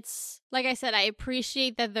 and it's, like I said, I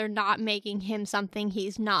appreciate that they're not making him something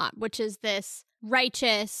he's not, which is this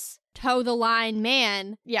righteous, toe-the-line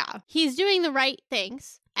man. Yeah. He's doing the right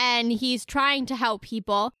things, and he's trying to help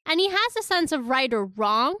people, and he has a sense of right or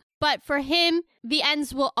wrong, but for him, the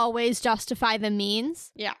ends will always justify the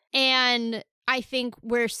means. Yeah. And I think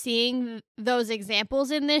we're seeing those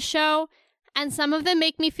examples in this show, and some of them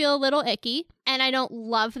make me feel a little icky, and I don't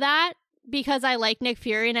love that. Because I like Nick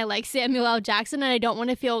Fury and I like Samuel L. Jackson and I don't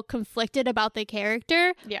want to feel conflicted about the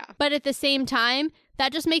character. Yeah. But at the same time,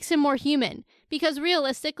 that just makes him more human. Because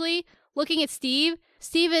realistically, looking at Steve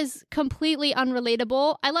is completely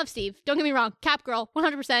unrelatable. I love Steve. Don't get me wrong. Cap girl,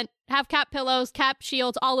 100%. Have Cap pillows, Cap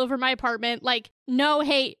shields all over my apartment. Like, no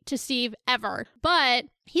hate to Steve ever. But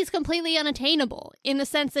he's completely unattainable in the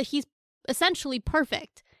sense that he's essentially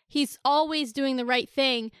perfect. He's always doing the right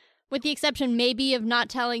thing. With the exception maybe of not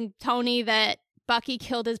telling Tony that Bucky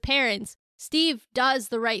killed his parents. Steve does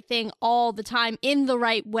the right thing all the time in the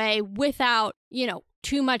right way without, you know,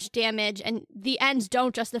 too much damage. And the ends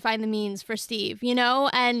don't justify the means for Steve, you know?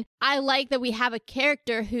 And I like that we have a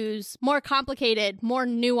character who's more complicated, more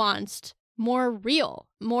nuanced, more real,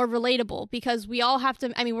 more relatable. Because we all have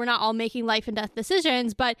to, I mean, we're not all making life and death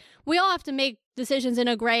decisions, but we all have to make decisions in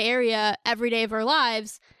a gray area every day of our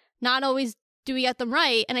lives. Not always do we get them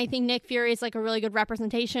right? And I think Nick Fury is like a really good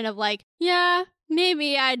representation of like, yeah,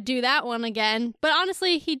 maybe I'd do that one again. But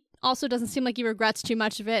honestly, he also doesn't seem like he regrets too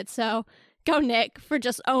much of it. So go Nick for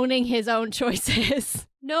just owning his own choices.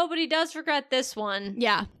 Nobody does regret this one.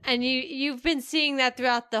 Yeah. And you've been seeing that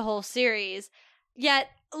throughout the whole series. Yet,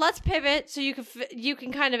 let's pivot so you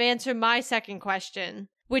can kind of answer my second question,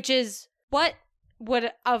 which is, what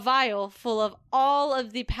would a vial full of all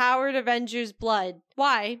of the powered Avengers blood,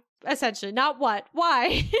 why? Essentially, not what.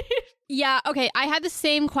 Why? Yeah, okay. I had the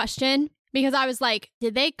same question because I was like,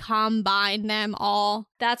 did they combine them all?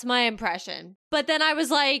 That's my impression. But then I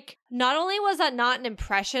was like, not only was that not an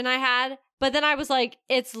impression I had, but then I was like,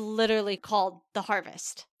 it's literally called the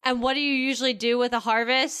harvest. And what do you usually do with a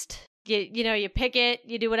harvest? You know, you pick it,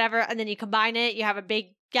 you do whatever, and then you combine it. You have a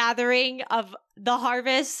big gathering of the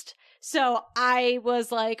harvest. So I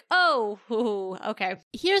was like, oh, okay.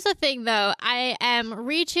 Here's the thing, though. I am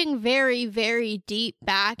reaching very, very deep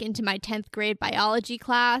back into my 10th grade biology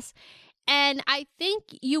class. And I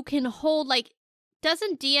think you can hold, like,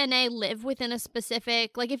 doesn't DNA live within a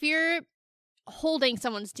specific, like, if you're holding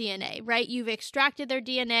someone's DNA, right? You've extracted their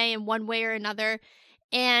DNA in one way or another,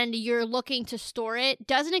 and you're looking to store it.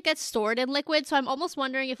 Doesn't it get stored in liquid? So I'm almost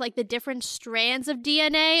wondering if, like, the different strands of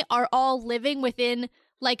DNA are all living within,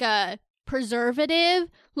 like, a preservative,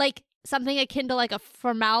 like something akin to, like, a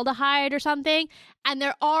formaldehyde or something. And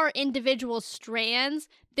there are individual strands.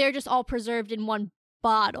 They're just all preserved in one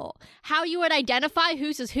bottle. How you would identify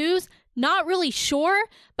whose is whose, not really sure,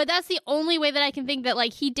 but that's the only way that I can think that,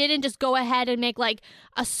 like, he didn't just go ahead and make, like,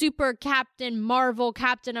 a super Captain Marvel,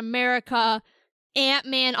 Captain America,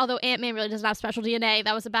 Ant-Man, although Ant-Man really doesn't have special DNA.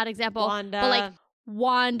 That was a bad example. Wanda. But, like,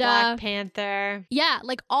 Wanda. Black Panther. Yeah,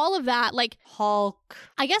 like, all of that, like, Hulk.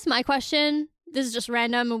 I guess my question, this is just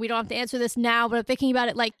random and we don't have to answer this now, but I'm thinking about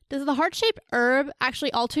it, like, does the heart-shaped herb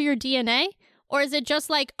actually alter your DNA? Or is it just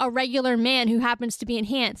like a regular man who happens to be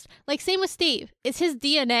enhanced? Like, same with Steve. Is his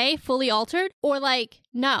DNA fully altered? Or, like,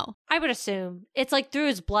 no? I would assume. It's like through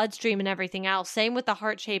his bloodstream and everything else. Same with the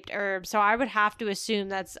heart-shaped herb. So I would have to assume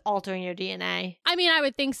that's altering your DNA. I mean, I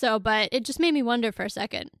would think so, but it just made me wonder for a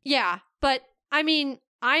second. Yeah, but I mean,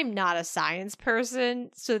 I'm not a science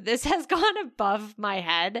person, so this has gone above my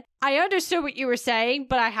head. I understood what you were saying,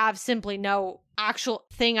 but I have simply no actual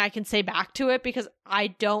thing I can say back to it because I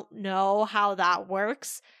don't know how that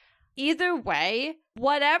works. Either way,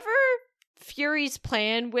 whatever Fury's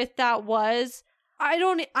plan with that was, I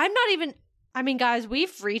mean, guys,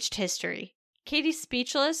 we've reached history. Katie's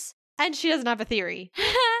speechless, and she doesn't have a theory.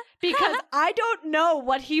 Because I don't know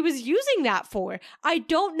what he was using that for. I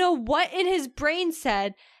don't know what in his brain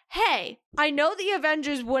said, hey, I know the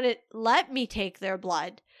Avengers wouldn't let me take their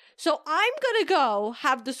blood, so I'm gonna go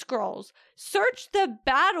have the Skrulls search the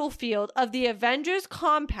battlefield of the Avengers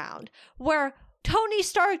compound where Tony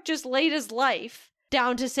Stark just laid his life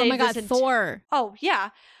down to save Thor. Oh, yeah.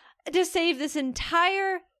 To save this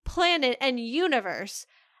entire planet and universe.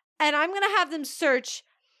 And I'm gonna have them search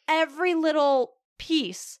every little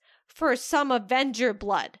piece for some Avenger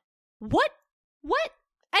blood. What?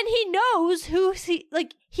 And he knows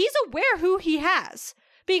he's aware who he has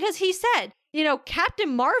because he said,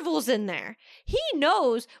 Captain Marvel's in there. He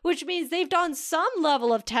knows, which means they've done some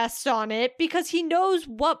level of tests on it because he knows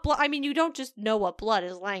what blood. I mean, you don't just know what blood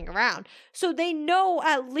is laying around. So they know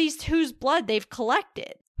at least whose blood they've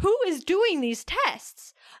collected. Who is doing these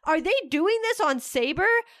tests? Are they doing this on Saber?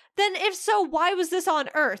 Then if so, why was this on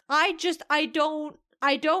Earth? I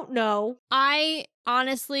don't know. I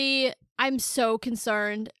honestly, I'm so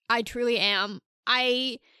concerned. I truly am.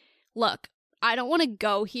 Look, I don't want to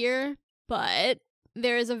go here, but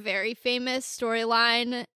there is a very famous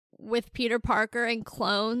storyline with Peter Parker and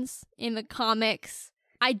clones in the comics.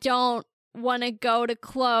 I don't want to go to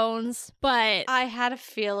clones, but I had a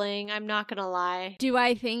feeling, I'm not gonna lie. Do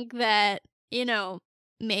I think that,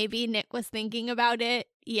 maybe Nick was thinking about it?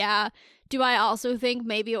 Yeah. Do I also think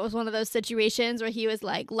maybe it was one of those situations where he was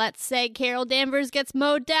like, let's say Carol Danvers gets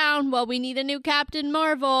mowed down, well, we need a new Captain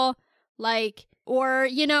Marvel. Like, or,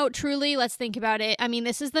 truly, let's think about it. I mean,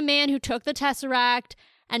 this is the man who took the Tesseract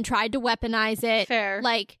and tried to weaponize it. Fair.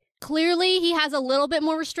 Like, clearly he has a little bit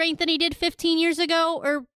more restraint than he did 15 years ago,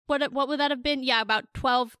 or what would that have been? Yeah, about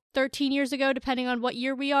 12, 13 years ago, depending on what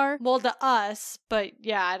year we are. Well, to us, but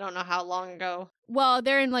yeah, I don't know how long ago. Well,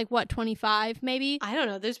 they're in 25 maybe? I don't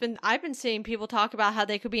know. I've been seeing people talk about how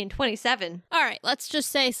they could be in 27. All right, let's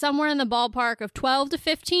just say somewhere in the ballpark of 12 to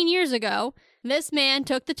 15 years ago, this man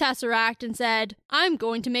took the Tesseract and said, I'm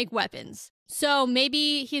going to make weapons. So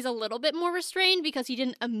maybe he's a little bit more restrained because he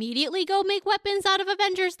didn't immediately go make weapons out of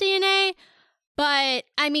Avengers DNA. But,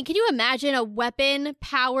 I mean, can you imagine a weapon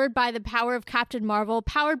powered by the power of Captain Marvel,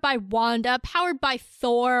 powered by Wanda, powered by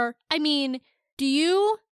Thor? I mean, do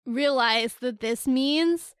you realize that this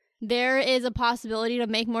means there is a possibility to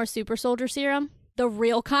make more super soldier serum? The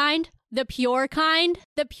real kind? The pure kind?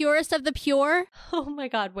 The purest of the pure? Oh my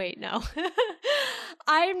god, wait, no.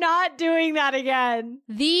 I'm not doing that again.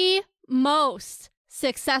 The most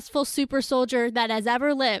successful super soldier that has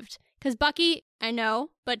ever lived. Because Bucky, I know,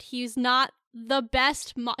 but he's not the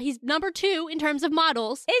best. He's number 2 in terms of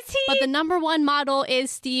models. Is he? But the number 1 model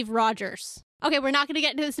is Steve Rogers. Okay, we're not going to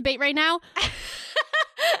get into this debate right now.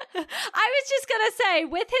 I was just going to say,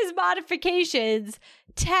 with his modifications,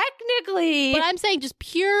 technically... But I'm saying just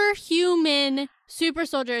pure human super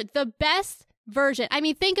soldier, the best version. I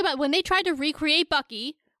mean, think about when they tried to recreate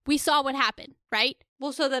Bucky, we saw what happened, right?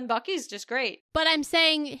 Well, so then Bucky's just great. But I'm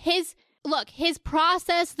saying his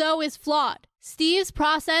process, though, is flawed. Steve's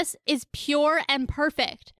process is pure and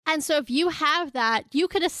perfect. And so if you have that, you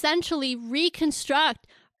could essentially reconstruct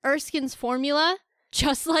Erskine's formula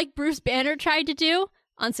just like Bruce Banner tried to do,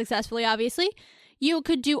 unsuccessfully obviously, you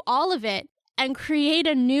could do all of it and create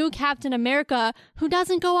a new Captain America who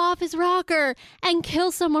doesn't go off his rocker and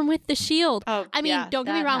kill someone with the shield. Oh, I mean, yeah, don't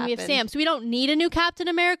get me that wrong, we have happened. Sam, so we don't need a new Captain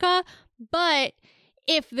America, but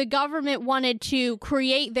if the government wanted to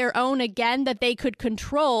create their own again that they could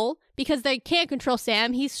control, because they can't control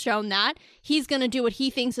Sam, he's shown that. He's going to do what he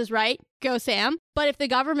thinks is right. Go Sam. But if the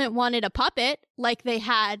government wanted a puppet, like they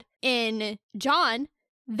had in John,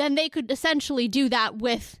 then they could essentially do that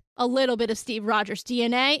with a little bit of Steve Rogers'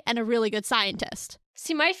 DNA and a really good scientist.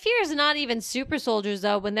 See, my fear is not even super soldiers,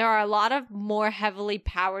 though, when there are a lot of more heavily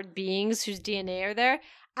powered beings whose DNA are there.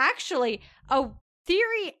 Actually, a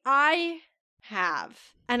theory I have,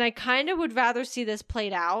 and I kind of would rather see this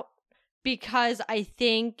played out, because I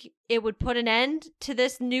think it would put an end to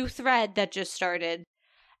this new thread that just started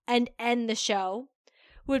and end the show,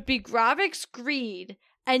 would be Gravik's greed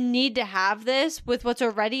and need to have this with what's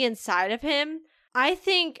already inside of him. I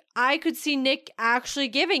think I could see Nick actually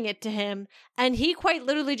giving it to him, and he quite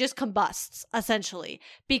literally just combusts, essentially,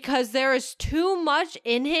 because there is too much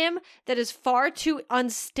in him that is far too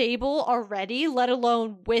unstable already, let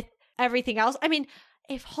alone with everything else. I mean,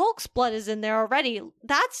 if Hulk's blood is in there already,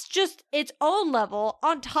 that's just its own level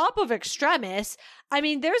on top of Extremis. I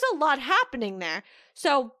mean, there's a lot happening there.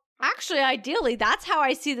 So actually, ideally, that's how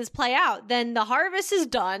I see this play out. Then the harvest is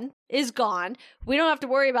done, is gone. We don't have to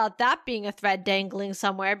worry about that being a thread dangling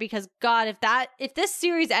somewhere, because God, if this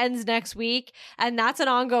series ends next week and that's an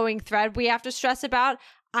ongoing thread we have to stress about,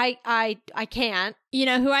 I can't. You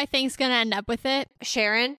know who I think's going to end up with it?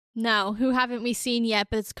 Sharon? No, who haven't we seen yet,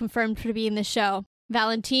 but it's confirmed to be in the show?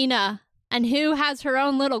 Valentina. And who has her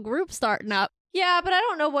own little group starting up. Yeah, but I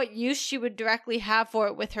don't know what use she would directly have for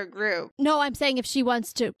it with her group. No, I'm saying if she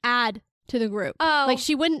wants to add to the group. Oh. Like,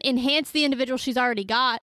 she wouldn't enhance the individual she's already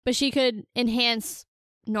got, but she could enhance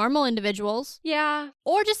normal individuals. Yeah.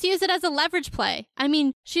 Or just use it as a leverage play. I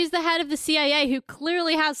mean, she's the head of the CIA who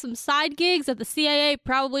clearly has some side gigs that the CIA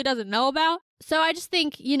probably doesn't know about. So I just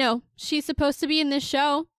think, she's supposed to be in this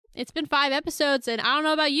show. It's been 5 episodes, and I don't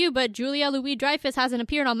know about you, but Julia Louis-Dreyfus hasn't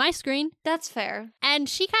appeared on my screen. That's fair. And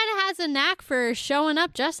she kind of has a knack for showing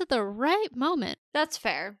up just at the right moment. That's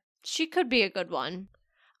fair. She could be a good one.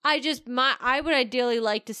 I would ideally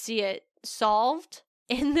like to see it solved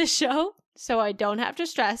in the show, so I don't have to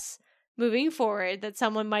stress moving forward that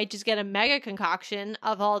someone might just get a mega concoction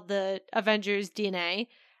of all the Avengers DNA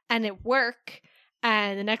and it work.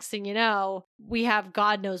 And the next thing you know, we have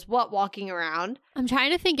God knows what walking around. I'm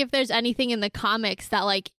trying to think if there's anything in the comics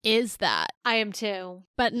that, is that. I am too.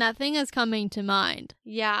 But nothing is coming to mind.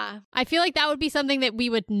 Yeah. I feel like that would be something that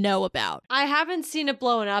we would know about. I haven't seen it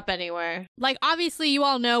blowing up anywhere. Obviously, you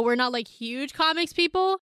all know we're not, huge comics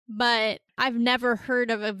people, but I've never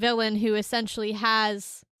heard of a villain who essentially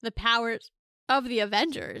has the powers of the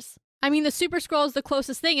Avengers. I mean, the Super Skrull is the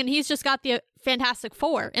closest thing, and he's just got the Fantastic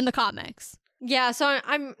Four in the comics. Yeah, so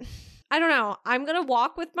I don't know. I'm going to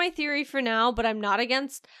walk with my theory for now, but I'm not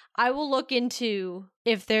against. I will look into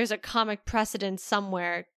if there's a comic precedent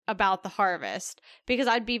somewhere about the harvest, because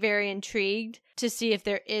I'd be very intrigued to see if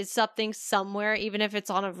there is something somewhere, even if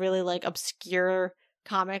it's on a really obscure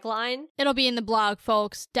comic line. It'll be in the blog,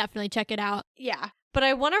 folks. Definitely check it out. Yeah, but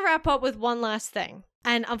I want to wrap up with one last thing.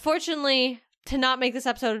 And unfortunately, to not make this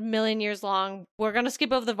episode a million years long, we're going to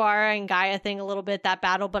skip over the Vara and Gaia thing a little bit, that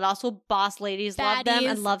battle, but also Boss Ladies love them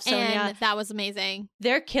and love Sonya. And that was amazing.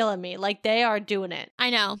 They're killing me. They are doing it.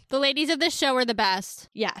 I know. The ladies of this show are the best.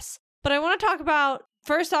 Yes. But I want to talk about,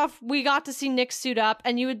 first off, we got to see Nick suit up,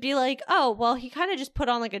 and you would be like, oh, well, he kind of just put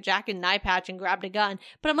on a jacket and eye patch and grabbed a gun.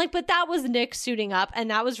 But I'm like, but that was Nick suiting up,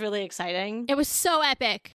 and that was really exciting. It was so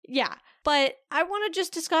epic. Yeah. But I want to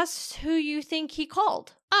just discuss who you think he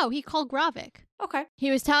called. Oh, he called Gravik. Okay.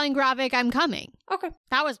 He was telling Gravik, I'm coming. Okay.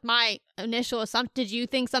 That was my initial assumption. Did you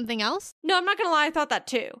think something else? No, I'm not going to lie. I thought that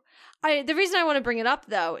too. The reason I want to bring it up,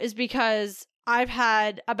 though, is because I've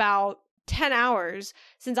had about 10 hours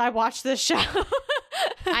since I watched this show.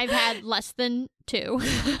 I've had less than 2.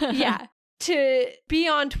 Yeah. To be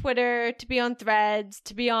on Twitter, to be on Threads,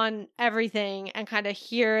 to be on everything and kind of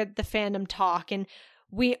hear the fandom talk. And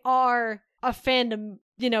we are a fandom,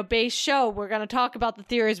 based show. We're going to talk about the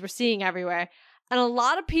theories we're seeing everywhere. And a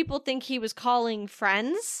lot of people think he was calling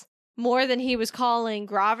friends more than he was calling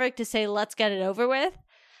Gravik to say, let's get it over with.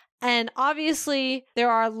 And obviously,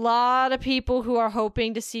 there are a lot of people who are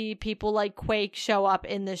hoping to see people like Quake show up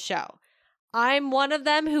in this show. I'm one of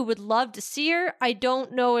them who would love to see her. I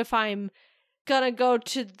don't know if I'm gonna go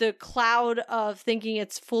to the cloud of thinking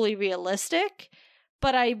it's fully realistic,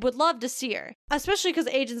 but I would love to see her, especially because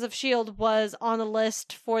Agents of S.H.I.E.L.D. was on the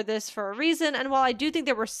list for this for a reason. And while I do think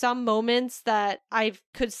there were some moments that I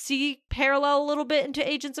could see parallel a little bit into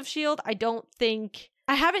Agents of S.H.I.E.L.D.,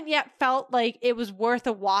 I haven't yet felt like it was worth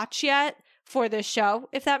a watch yet for this show,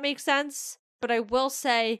 if that makes sense. But I will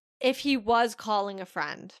say, if he was calling a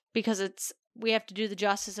friend, because we have to do the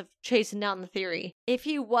justice of chasing down the theory. If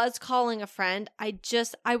he was calling a friend,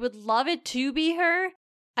 I would love it to be her.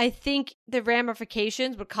 I think the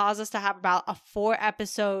ramifications would cause us to have about a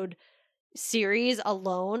 4-episode series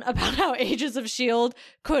alone about how Agents of S.H.I.E.L.D.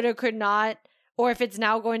 could or could not, or if it's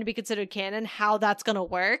now going to be considered canon, how that's going to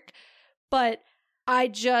work. But I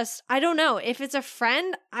don't know. If it's a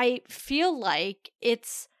friend, I feel like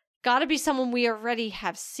it's got to be someone we already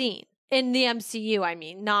have seen in the MCU. I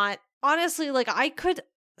mean, not honestly, like I could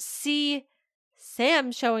see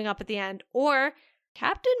Sam showing up at the end, or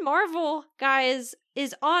Captain Marvel, guys,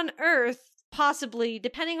 is on Earth, possibly,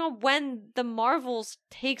 depending on when the Marvels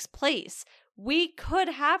takes place. We could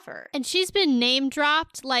have her. And she's been name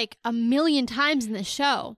dropped like a million times in the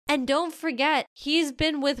show. And don't forget, he's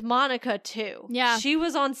been with Monica too. Yeah. She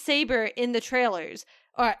was on Saber in the trailers,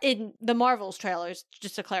 or in the Marvels trailers,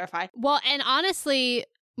 just to clarify. Well, and honestly,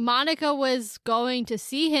 Monica was going to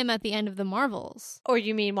see him at the end of the Marvels. Or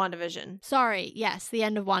you mean WandaVision? Sorry, yes, the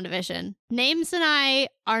end of WandaVision. Names and I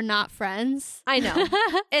are not friends. I know.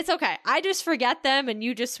 It's okay. I just forget them and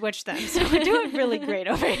you just switch them. So we're doing really great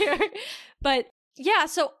over here. But yeah,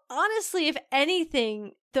 so honestly, if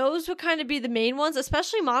anything, those would kind of be the main ones,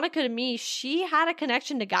 especially Monica to me. She had a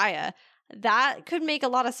connection to Gaia. That could make a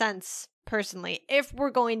lot of sense, personally, if we're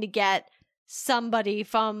going to get somebody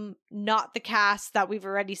from not the cast that we've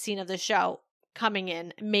already seen of the show coming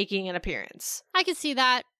in, making an appearance. I could see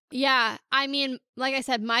that. Yeah. I mean, like I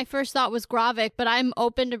said, my first thought was Gravik, but I'm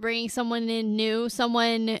open to bringing someone in new,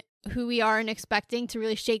 someone who we aren't expecting to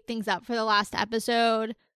really shake things up for the last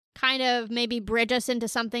episode, kind of maybe bridge us into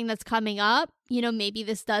something that's coming up. You know, maybe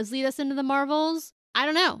this does lead us into the Marvels. I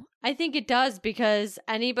don't know. I think it does, because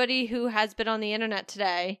anybody who has been on the internet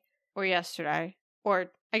today or yesterday,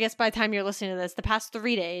 or I guess by the time you're listening to this, the past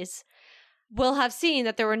 3 days, will have seen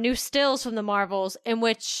that there were new stills from the Marvels in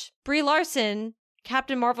which Brie Larson,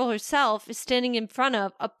 Captain Marvel herself, is standing in front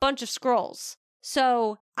of a bunch of Skrulls.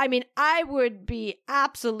 So, I mean, I would be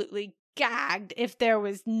absolutely gagged if there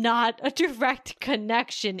was not a direct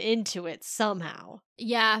connection into it somehow.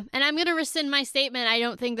 Yeah, and I'm going to rescind my statement. I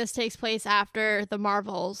don't think this takes place after the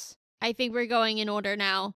Marvels. I think we're going in order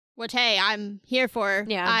now, which, hey, I'm here for.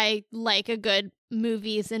 Yeah. I like a good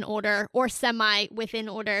movies in order, or semi within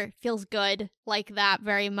order. Feels good, like that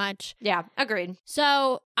very much. Yeah, agreed.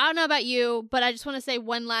 So I don't know about you, but I just want to say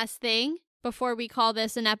one last thing before we call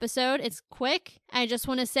this an episode. It's quick. I just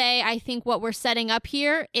want to say I think what we're setting up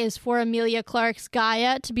here is for Emilia Clarke's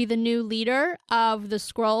Gaia to be the new leader of the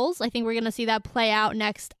Skrulls. I think we're going to see that play out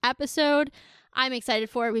next episode. I'm excited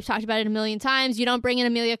for it. We've talked about it a million times. You don't bring in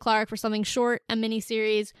Emilia Clarke for something short, a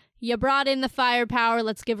miniseries. You brought in the firepower.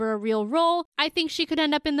 Let's give her a real role. I think she could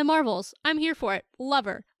end up in the Marvels. I'm here for it. Love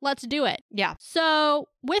her. Let's do it. Yeah. So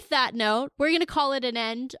with that note, we're going to call it an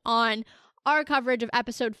end on our coverage of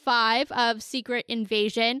episode 5 of Secret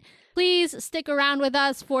Invasion. Please stick around with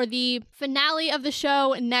us for the finale of the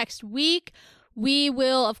show next week. We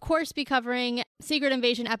will, of course, be covering Secret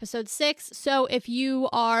Invasion episode 6. So if you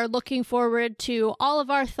are looking forward to all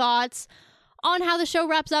of our thoughts on how the show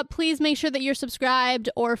wraps up, please make sure that you're subscribed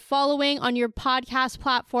or following on your podcast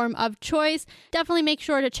platform of choice. Definitely make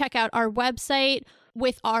sure to check out our website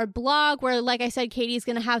with our blog, where, like I said, Katie's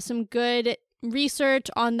going to have some good research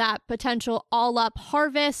on that potential all-up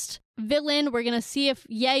Harvest villain. We're going to see if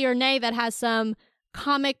yay or nay that has some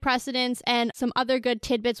comic precedents, and some other good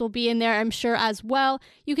tidbits will be in there, I'm sure, as well.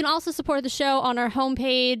 You can also support the show on our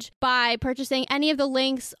homepage by purchasing any of the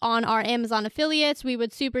links on our Amazon affiliates. We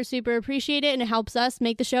would super appreciate it, and it helps us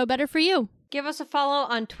make the show better for you. Give us a follow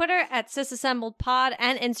on Twitter at SisAssembledPod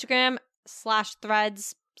and Instagram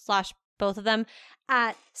 /threads/ both of them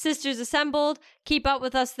at Sisters Assembled. Keep up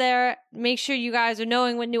with us there. Make sure you guys are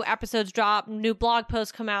knowing when new episodes drop, new blog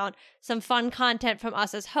posts come out, some fun content from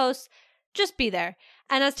us as hosts. Just be there.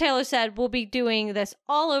 And as Taylor said, we'll be doing this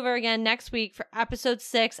all over again next week for episode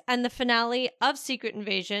 6 and the finale of Secret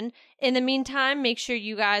Invasion. In the meantime, make sure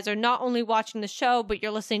you guys are not only watching the show, but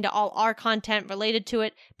you're listening to all our content related to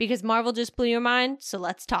it, because Marvel just blew your mind, so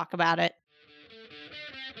let's talk about it.